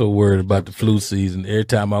 I'm so worried about the flu season. Every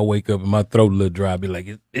time I wake up and my throat a little dry, I be like,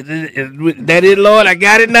 is that it, Lord? I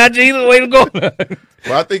got it now, Jesus. Way to go.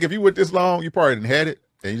 Well, I think if you went this long, you probably didn't had it,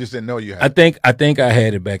 and you just didn't know you had it. I think I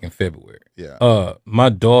had it back in February. Yeah. My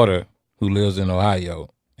daughter, who lives in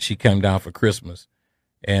Ohio, she came down for Christmas,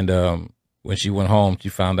 and when she went home, she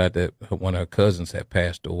found out that one of her cousins had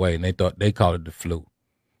passed away, and they called it the flu.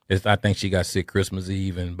 I think she got sick Christmas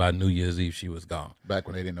Eve, and by New Year's Eve, she was gone. Back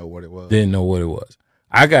when they didn't know what it was. Didn't know what it was.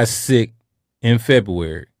 I got sick in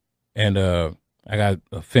February, and I got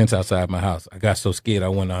a fence outside my house. I got so scared, I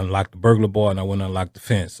went and unlocked the burglar bar, and I went and unlocked the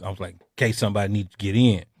fence. I was like, in case somebody needs to get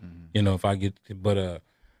in, you know, if I get, but,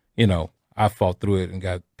 you know, I fought through it and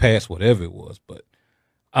got past whatever it was. But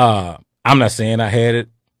I'm not saying I had it.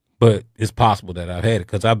 But it's possible that I've had it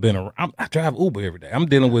because I've been around. I drive Uber every day. I'm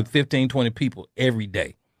dealing with 15, 20 people every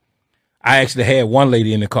day. I actually had one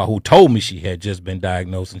lady in the car who told me she had just been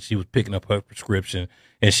diagnosed and she was picking up her prescription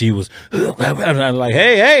and she was like,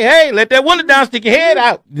 hey, let that window down, stick your head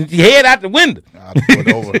out the window. I'll put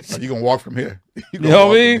it over. You're going to walk from here. You know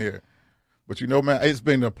what I mean? Here. But you know, man, it's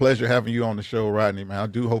been a pleasure having you on the show, Rodney, man. I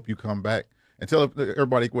do hope you come back. And tell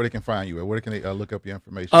everybody where they can find you at. Where can they look up your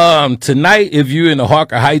information? Tonight, if you're in the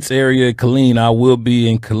Harker Heights area, Killeen, I will be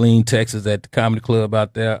in Killeen, Texas at the comedy club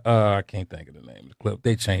out there. I can't think of the name of the club.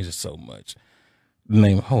 They changed it so much. The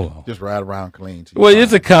name, hold on. Just ride around Killeen. Well,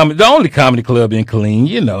 it's the only comedy club in Killeen.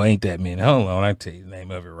 You know, ain't that many. Hold on, I tell you the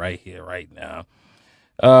name of it right here, right now.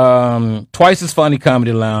 Twice as Funny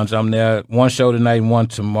Comedy Lounge. I'm there. One show tonight and one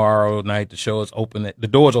tomorrow night. The doors open at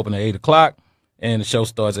 8:00, and the show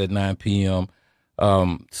starts at 9 p.m.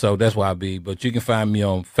 So that's why I be. But you can find me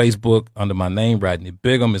on Facebook under my name, Rodney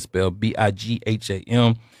Bigham. It's spelled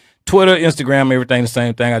Bigham. Twitter, Instagram, everything the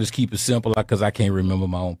same thing. I just keep it simple because I can't remember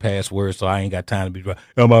my own password, so I ain't got time to be.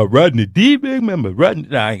 Am I Rodney D. Bigham? Am I Rodney?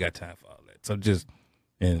 No, I ain't got time for all that. So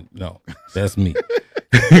no, that's me.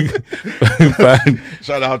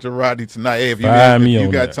 Shout out to Rodney tonight. Hey, if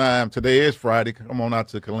you got time, today is Friday. Come on out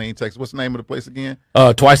to Killeen, Texas. What's the name of the place again?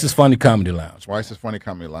 Twice as Funny Comedy Lounge. Twice as Funny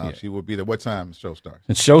Comedy Lounge. She will be there. What time the show starts?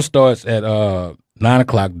 The show starts at 9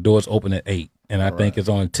 o'clock. The doors open at 8, and I think it's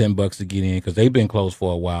only $10 to get in because they've been closed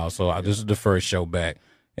for a while. So this is the first show back,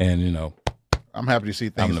 and I'm happy to see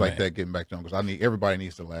things like that getting back to them because everybody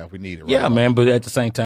needs to laugh. We need it. Yeah, man. But at the same time.